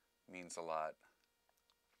 Means a lot.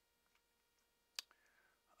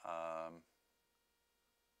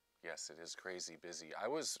 Yes, it is crazy busy. I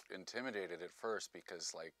was intimidated at first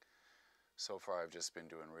because, like, so far I've just been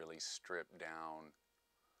doing really stripped down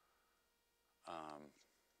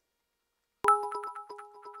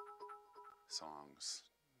songs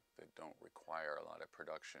that don't require a lot of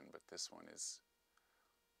production, but this one is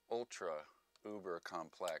ultra uber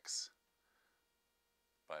complex.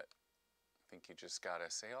 But I think you just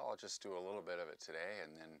gotta say, oh, I'll just do a little bit of it today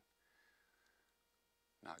and then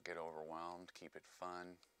not get overwhelmed, keep it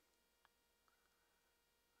fun.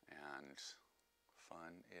 And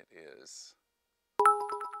fun it is.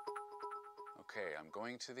 Okay, I'm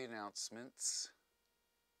going to the announcements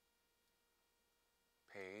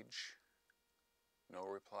page. No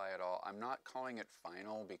reply at all. I'm not calling it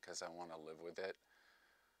final because I want to live with it.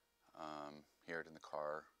 Hear it in the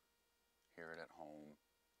car, hear it at home.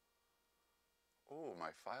 Oh,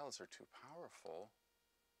 my files are too powerful.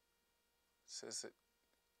 It says it,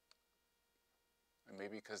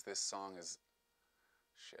 maybe because this song is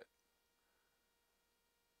shit.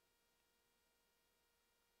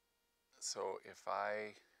 So if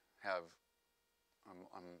I have,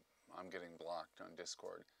 I'm getting blocked on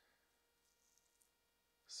Discord.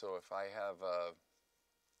 So if I have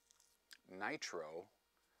Nitro,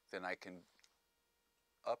 then I can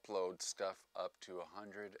upload stuff up to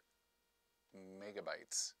 100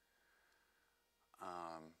 megabytes.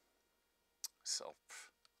 So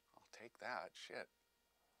I'll take that, shit.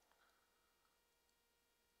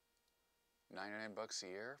 99 bucks a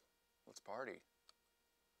year, let's party.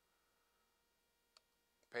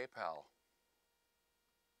 PayPal.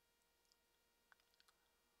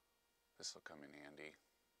 This will come in handy.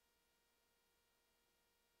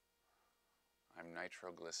 I'm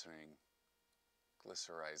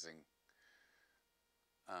nitroglycerizing.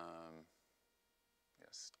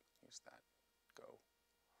 Yes, use that. Go.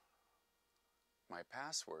 My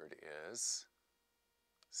password is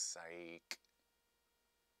psych.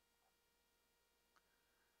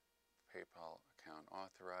 PayPal account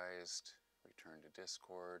authorized. Return to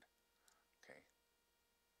Discord. Okay.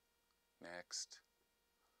 Next.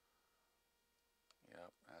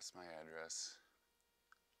 Yep, that's my address.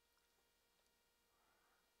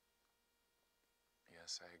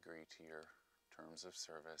 Yes, I agree to your terms of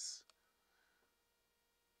service.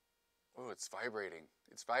 Oh, it's vibrating.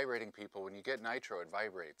 It's vibrating, people. When you get Nitro, it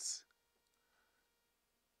vibrates.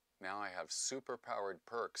 Now I have super powered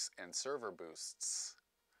perks and server boosts.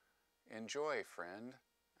 Enjoy, friend.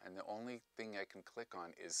 And the only thing I can click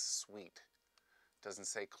on is sweet. It doesn't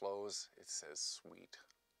say close, it says sweet.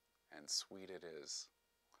 And sweet it is.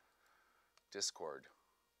 Discord.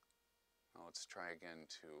 Now let's try again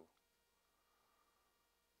to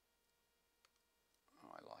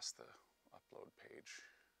lost the upload page.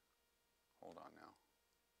 Hold on now.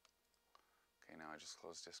 Okay, now I just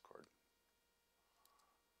closed Discord.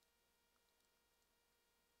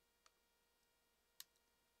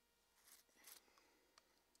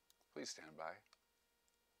 Please stand by.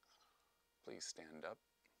 Please stand up.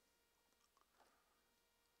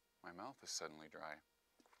 My mouth is suddenly dry.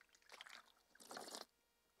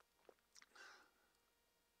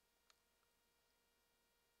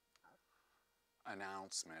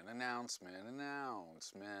 Announcement, announcement,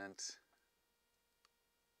 announcement.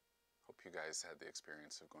 Hope you guys had the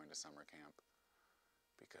experience of going to summer camp,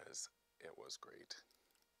 because it was great.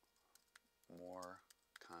 More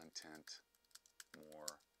content, more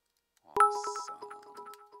awesome.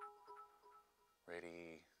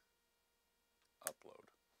 Ready, upload.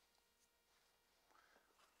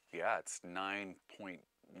 Yeah, it's 9.15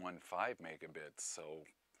 megabits, so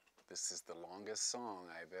this is the longest song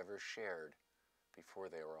I've ever shared before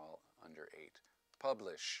they were all under 8.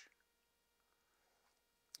 Publish.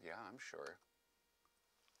 Yeah, I'm sure.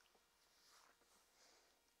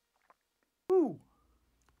 Woo!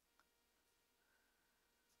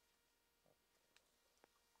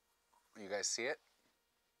 You guys see it?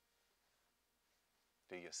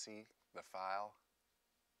 Do you see the file?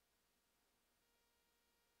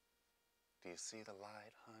 Do you see the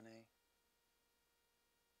light, honey?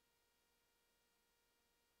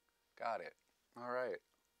 Got it. All right.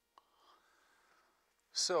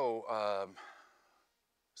 So,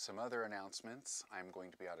 some other announcements. I'm going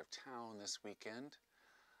to be out of town this weekend.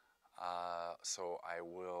 So I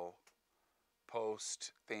will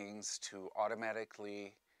post things to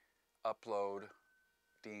automatically upload.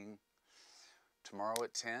 Ding. Tomorrow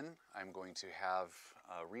at 10, I'm going to have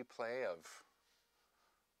a replay of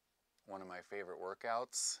one of my favorite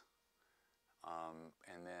workouts.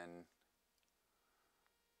 And then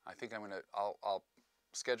I think I'll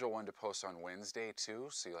schedule one to post on Wednesday too.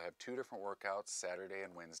 So you'll have 2 different workouts, Saturday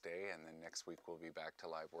and Wednesday. And then next week we'll be back to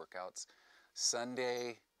live workouts.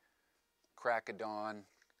 Sunday, crack of dawn,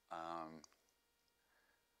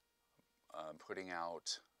 putting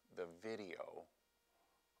out the video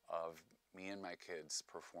of me and my kids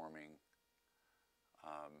performing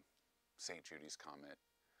St. Judy's Comet.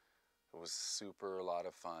 It was super a lot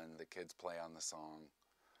of fun. The kids play on the song,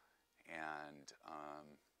 and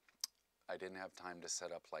I didn't have time to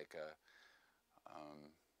set up like a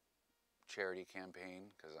charity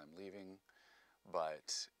campaign because I'm leaving,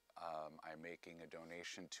 but I'm making a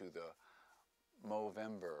donation to the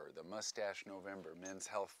Movember, the Mustache November men's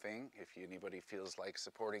health thing. If anybody feels like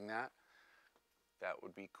supporting that, that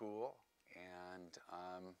would be cool. And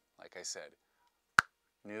like I said,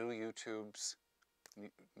 new YouTube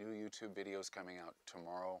videos coming out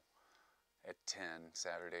tomorrow at 10,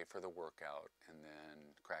 Saturday for the workout, and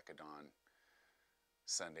then crack of dawn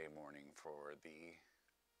Sunday morning for the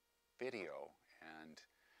video. And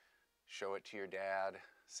show it to your dad,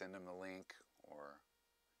 send him the link, or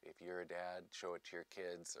if you're a dad, show it to your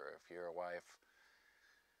kids, or if you're a wife,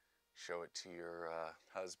 show it to your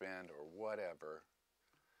husband or whatever.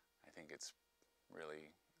 I think it's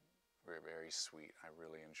really very sweet. I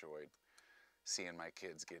really enjoyed seeing my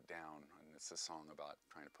kids get down, and it's a song about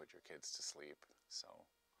trying to put your kids to sleep. So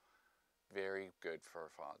very good for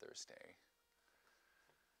Father's Day.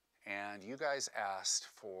 And you guys asked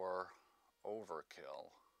for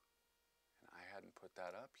Overkill, and I hadn't put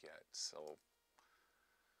that up yet, so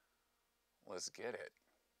let's get it.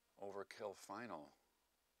 Overkill Final.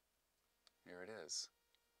 Here it is.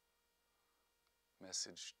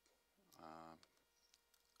 Message,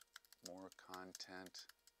 more content,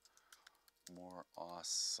 more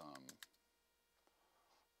awesome.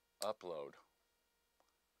 Upload.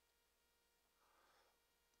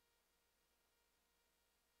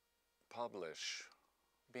 Publish.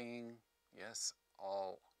 Bing. Yes,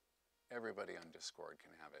 everybody on Discord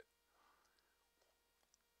can have it.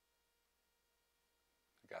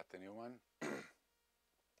 Got the new one?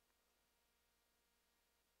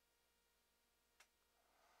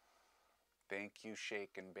 Thank you,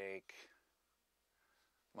 Shake and Bake.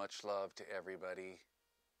 Much love to everybody.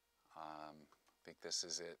 I think this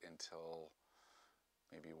is it until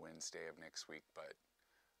maybe Wednesday of next week, but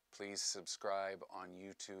please subscribe on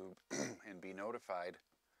YouTube and be notified.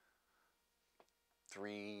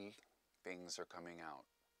 3 things are coming out.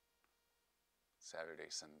 Saturday,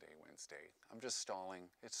 Sunday, Wednesday. I'm just stalling.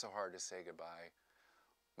 It's so hard to say goodbye.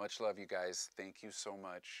 Much love, you guys. Thank you so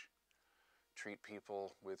much. Treat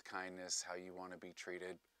people with kindness, how you want to be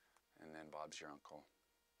treated. And then Bob's your uncle.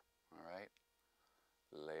 All right?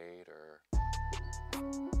 Later.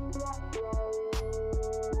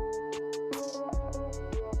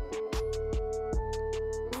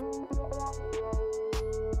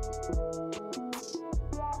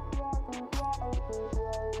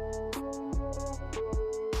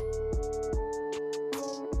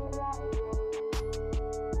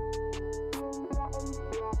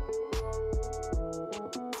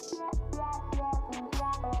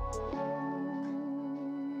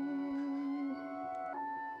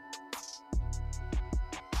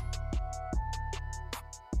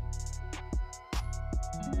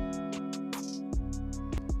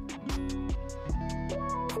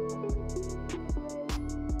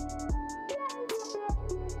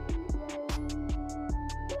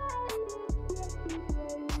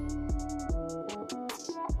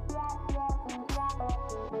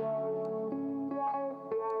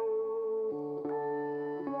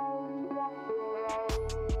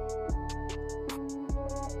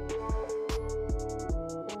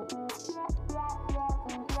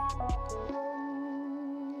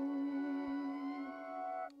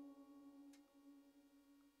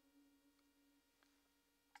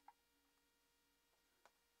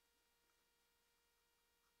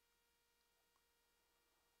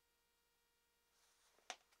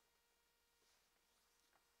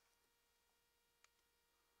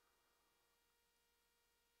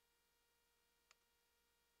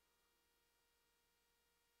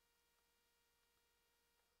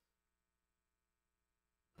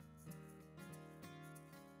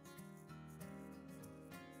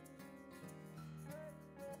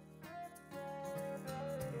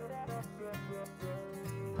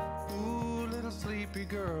 sleepy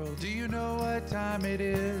girl, do you know what time it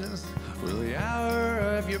is? Well, the hour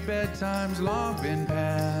of your bedtime's long been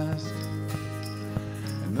past.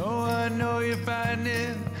 And though I know you're fighting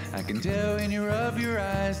it, I can tell when you rub your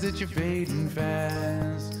eyes that you're fading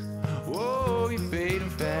fast. Whoa, you're fading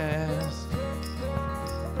fast.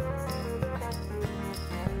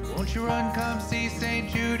 Won't you run, come see St.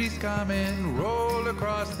 Judy's coming, roll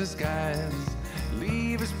across the skies,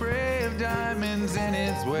 leave a spray of diamonds in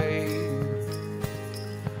its way.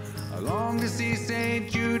 I long to see St.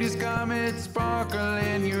 Judy's comet sparkle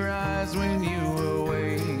in your eyes when you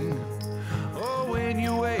awake. Oh, when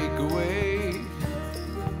you wake awake.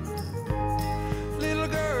 Little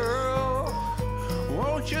girl,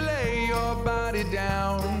 won't you lay your body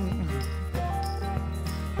down?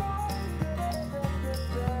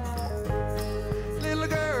 Little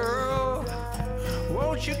girl,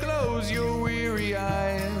 won't you close your weary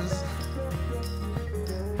eyes?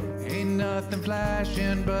 Ain't nothing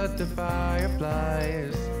flashing but the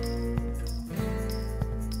fireflies.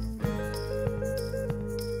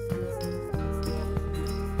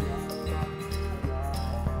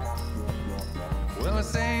 Well, I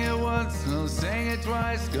sang it once, I'll sing it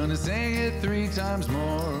twice, gonna sing it 3 times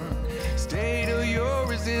more. Stay till your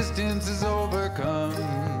resistance is overcome.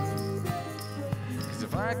 'Cause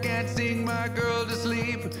if I can't sing my girl to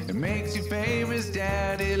sleep, it makes you famous,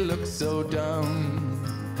 Dad, it looks so dumb.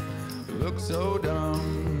 Look so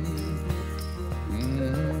dumb.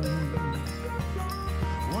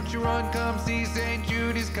 Won't you run, come see St.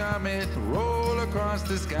 Judy's comet, roll across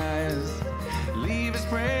the skies, leave a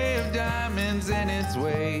spray of diamonds in its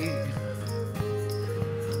wake.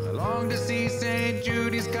 I long to see St.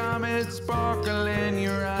 Judy's comet sparkle in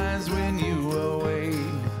your eyes when you awake.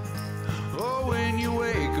 Oh, when you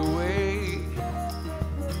wake awake.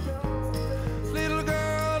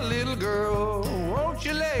 Little girl, won't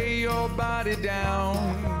you lay your body down?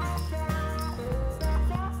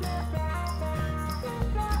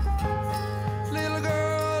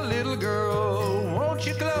 Little girl, won't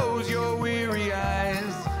you close your weary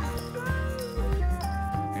eyes?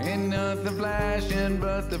 Ain't nothing flashing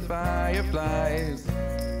but the fireflies.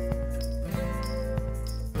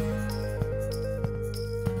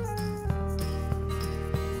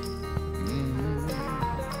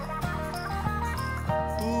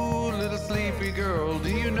 Sleepy girl, do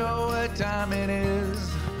you know what time it is?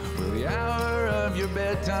 Well, the hour of your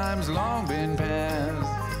bedtime's long been past.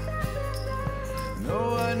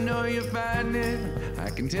 No, I know you're fighting it, I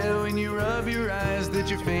can tell when you rub your eyes that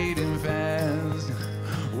you're fading fast.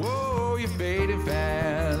 Whoa, you're fading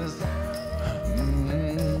fast.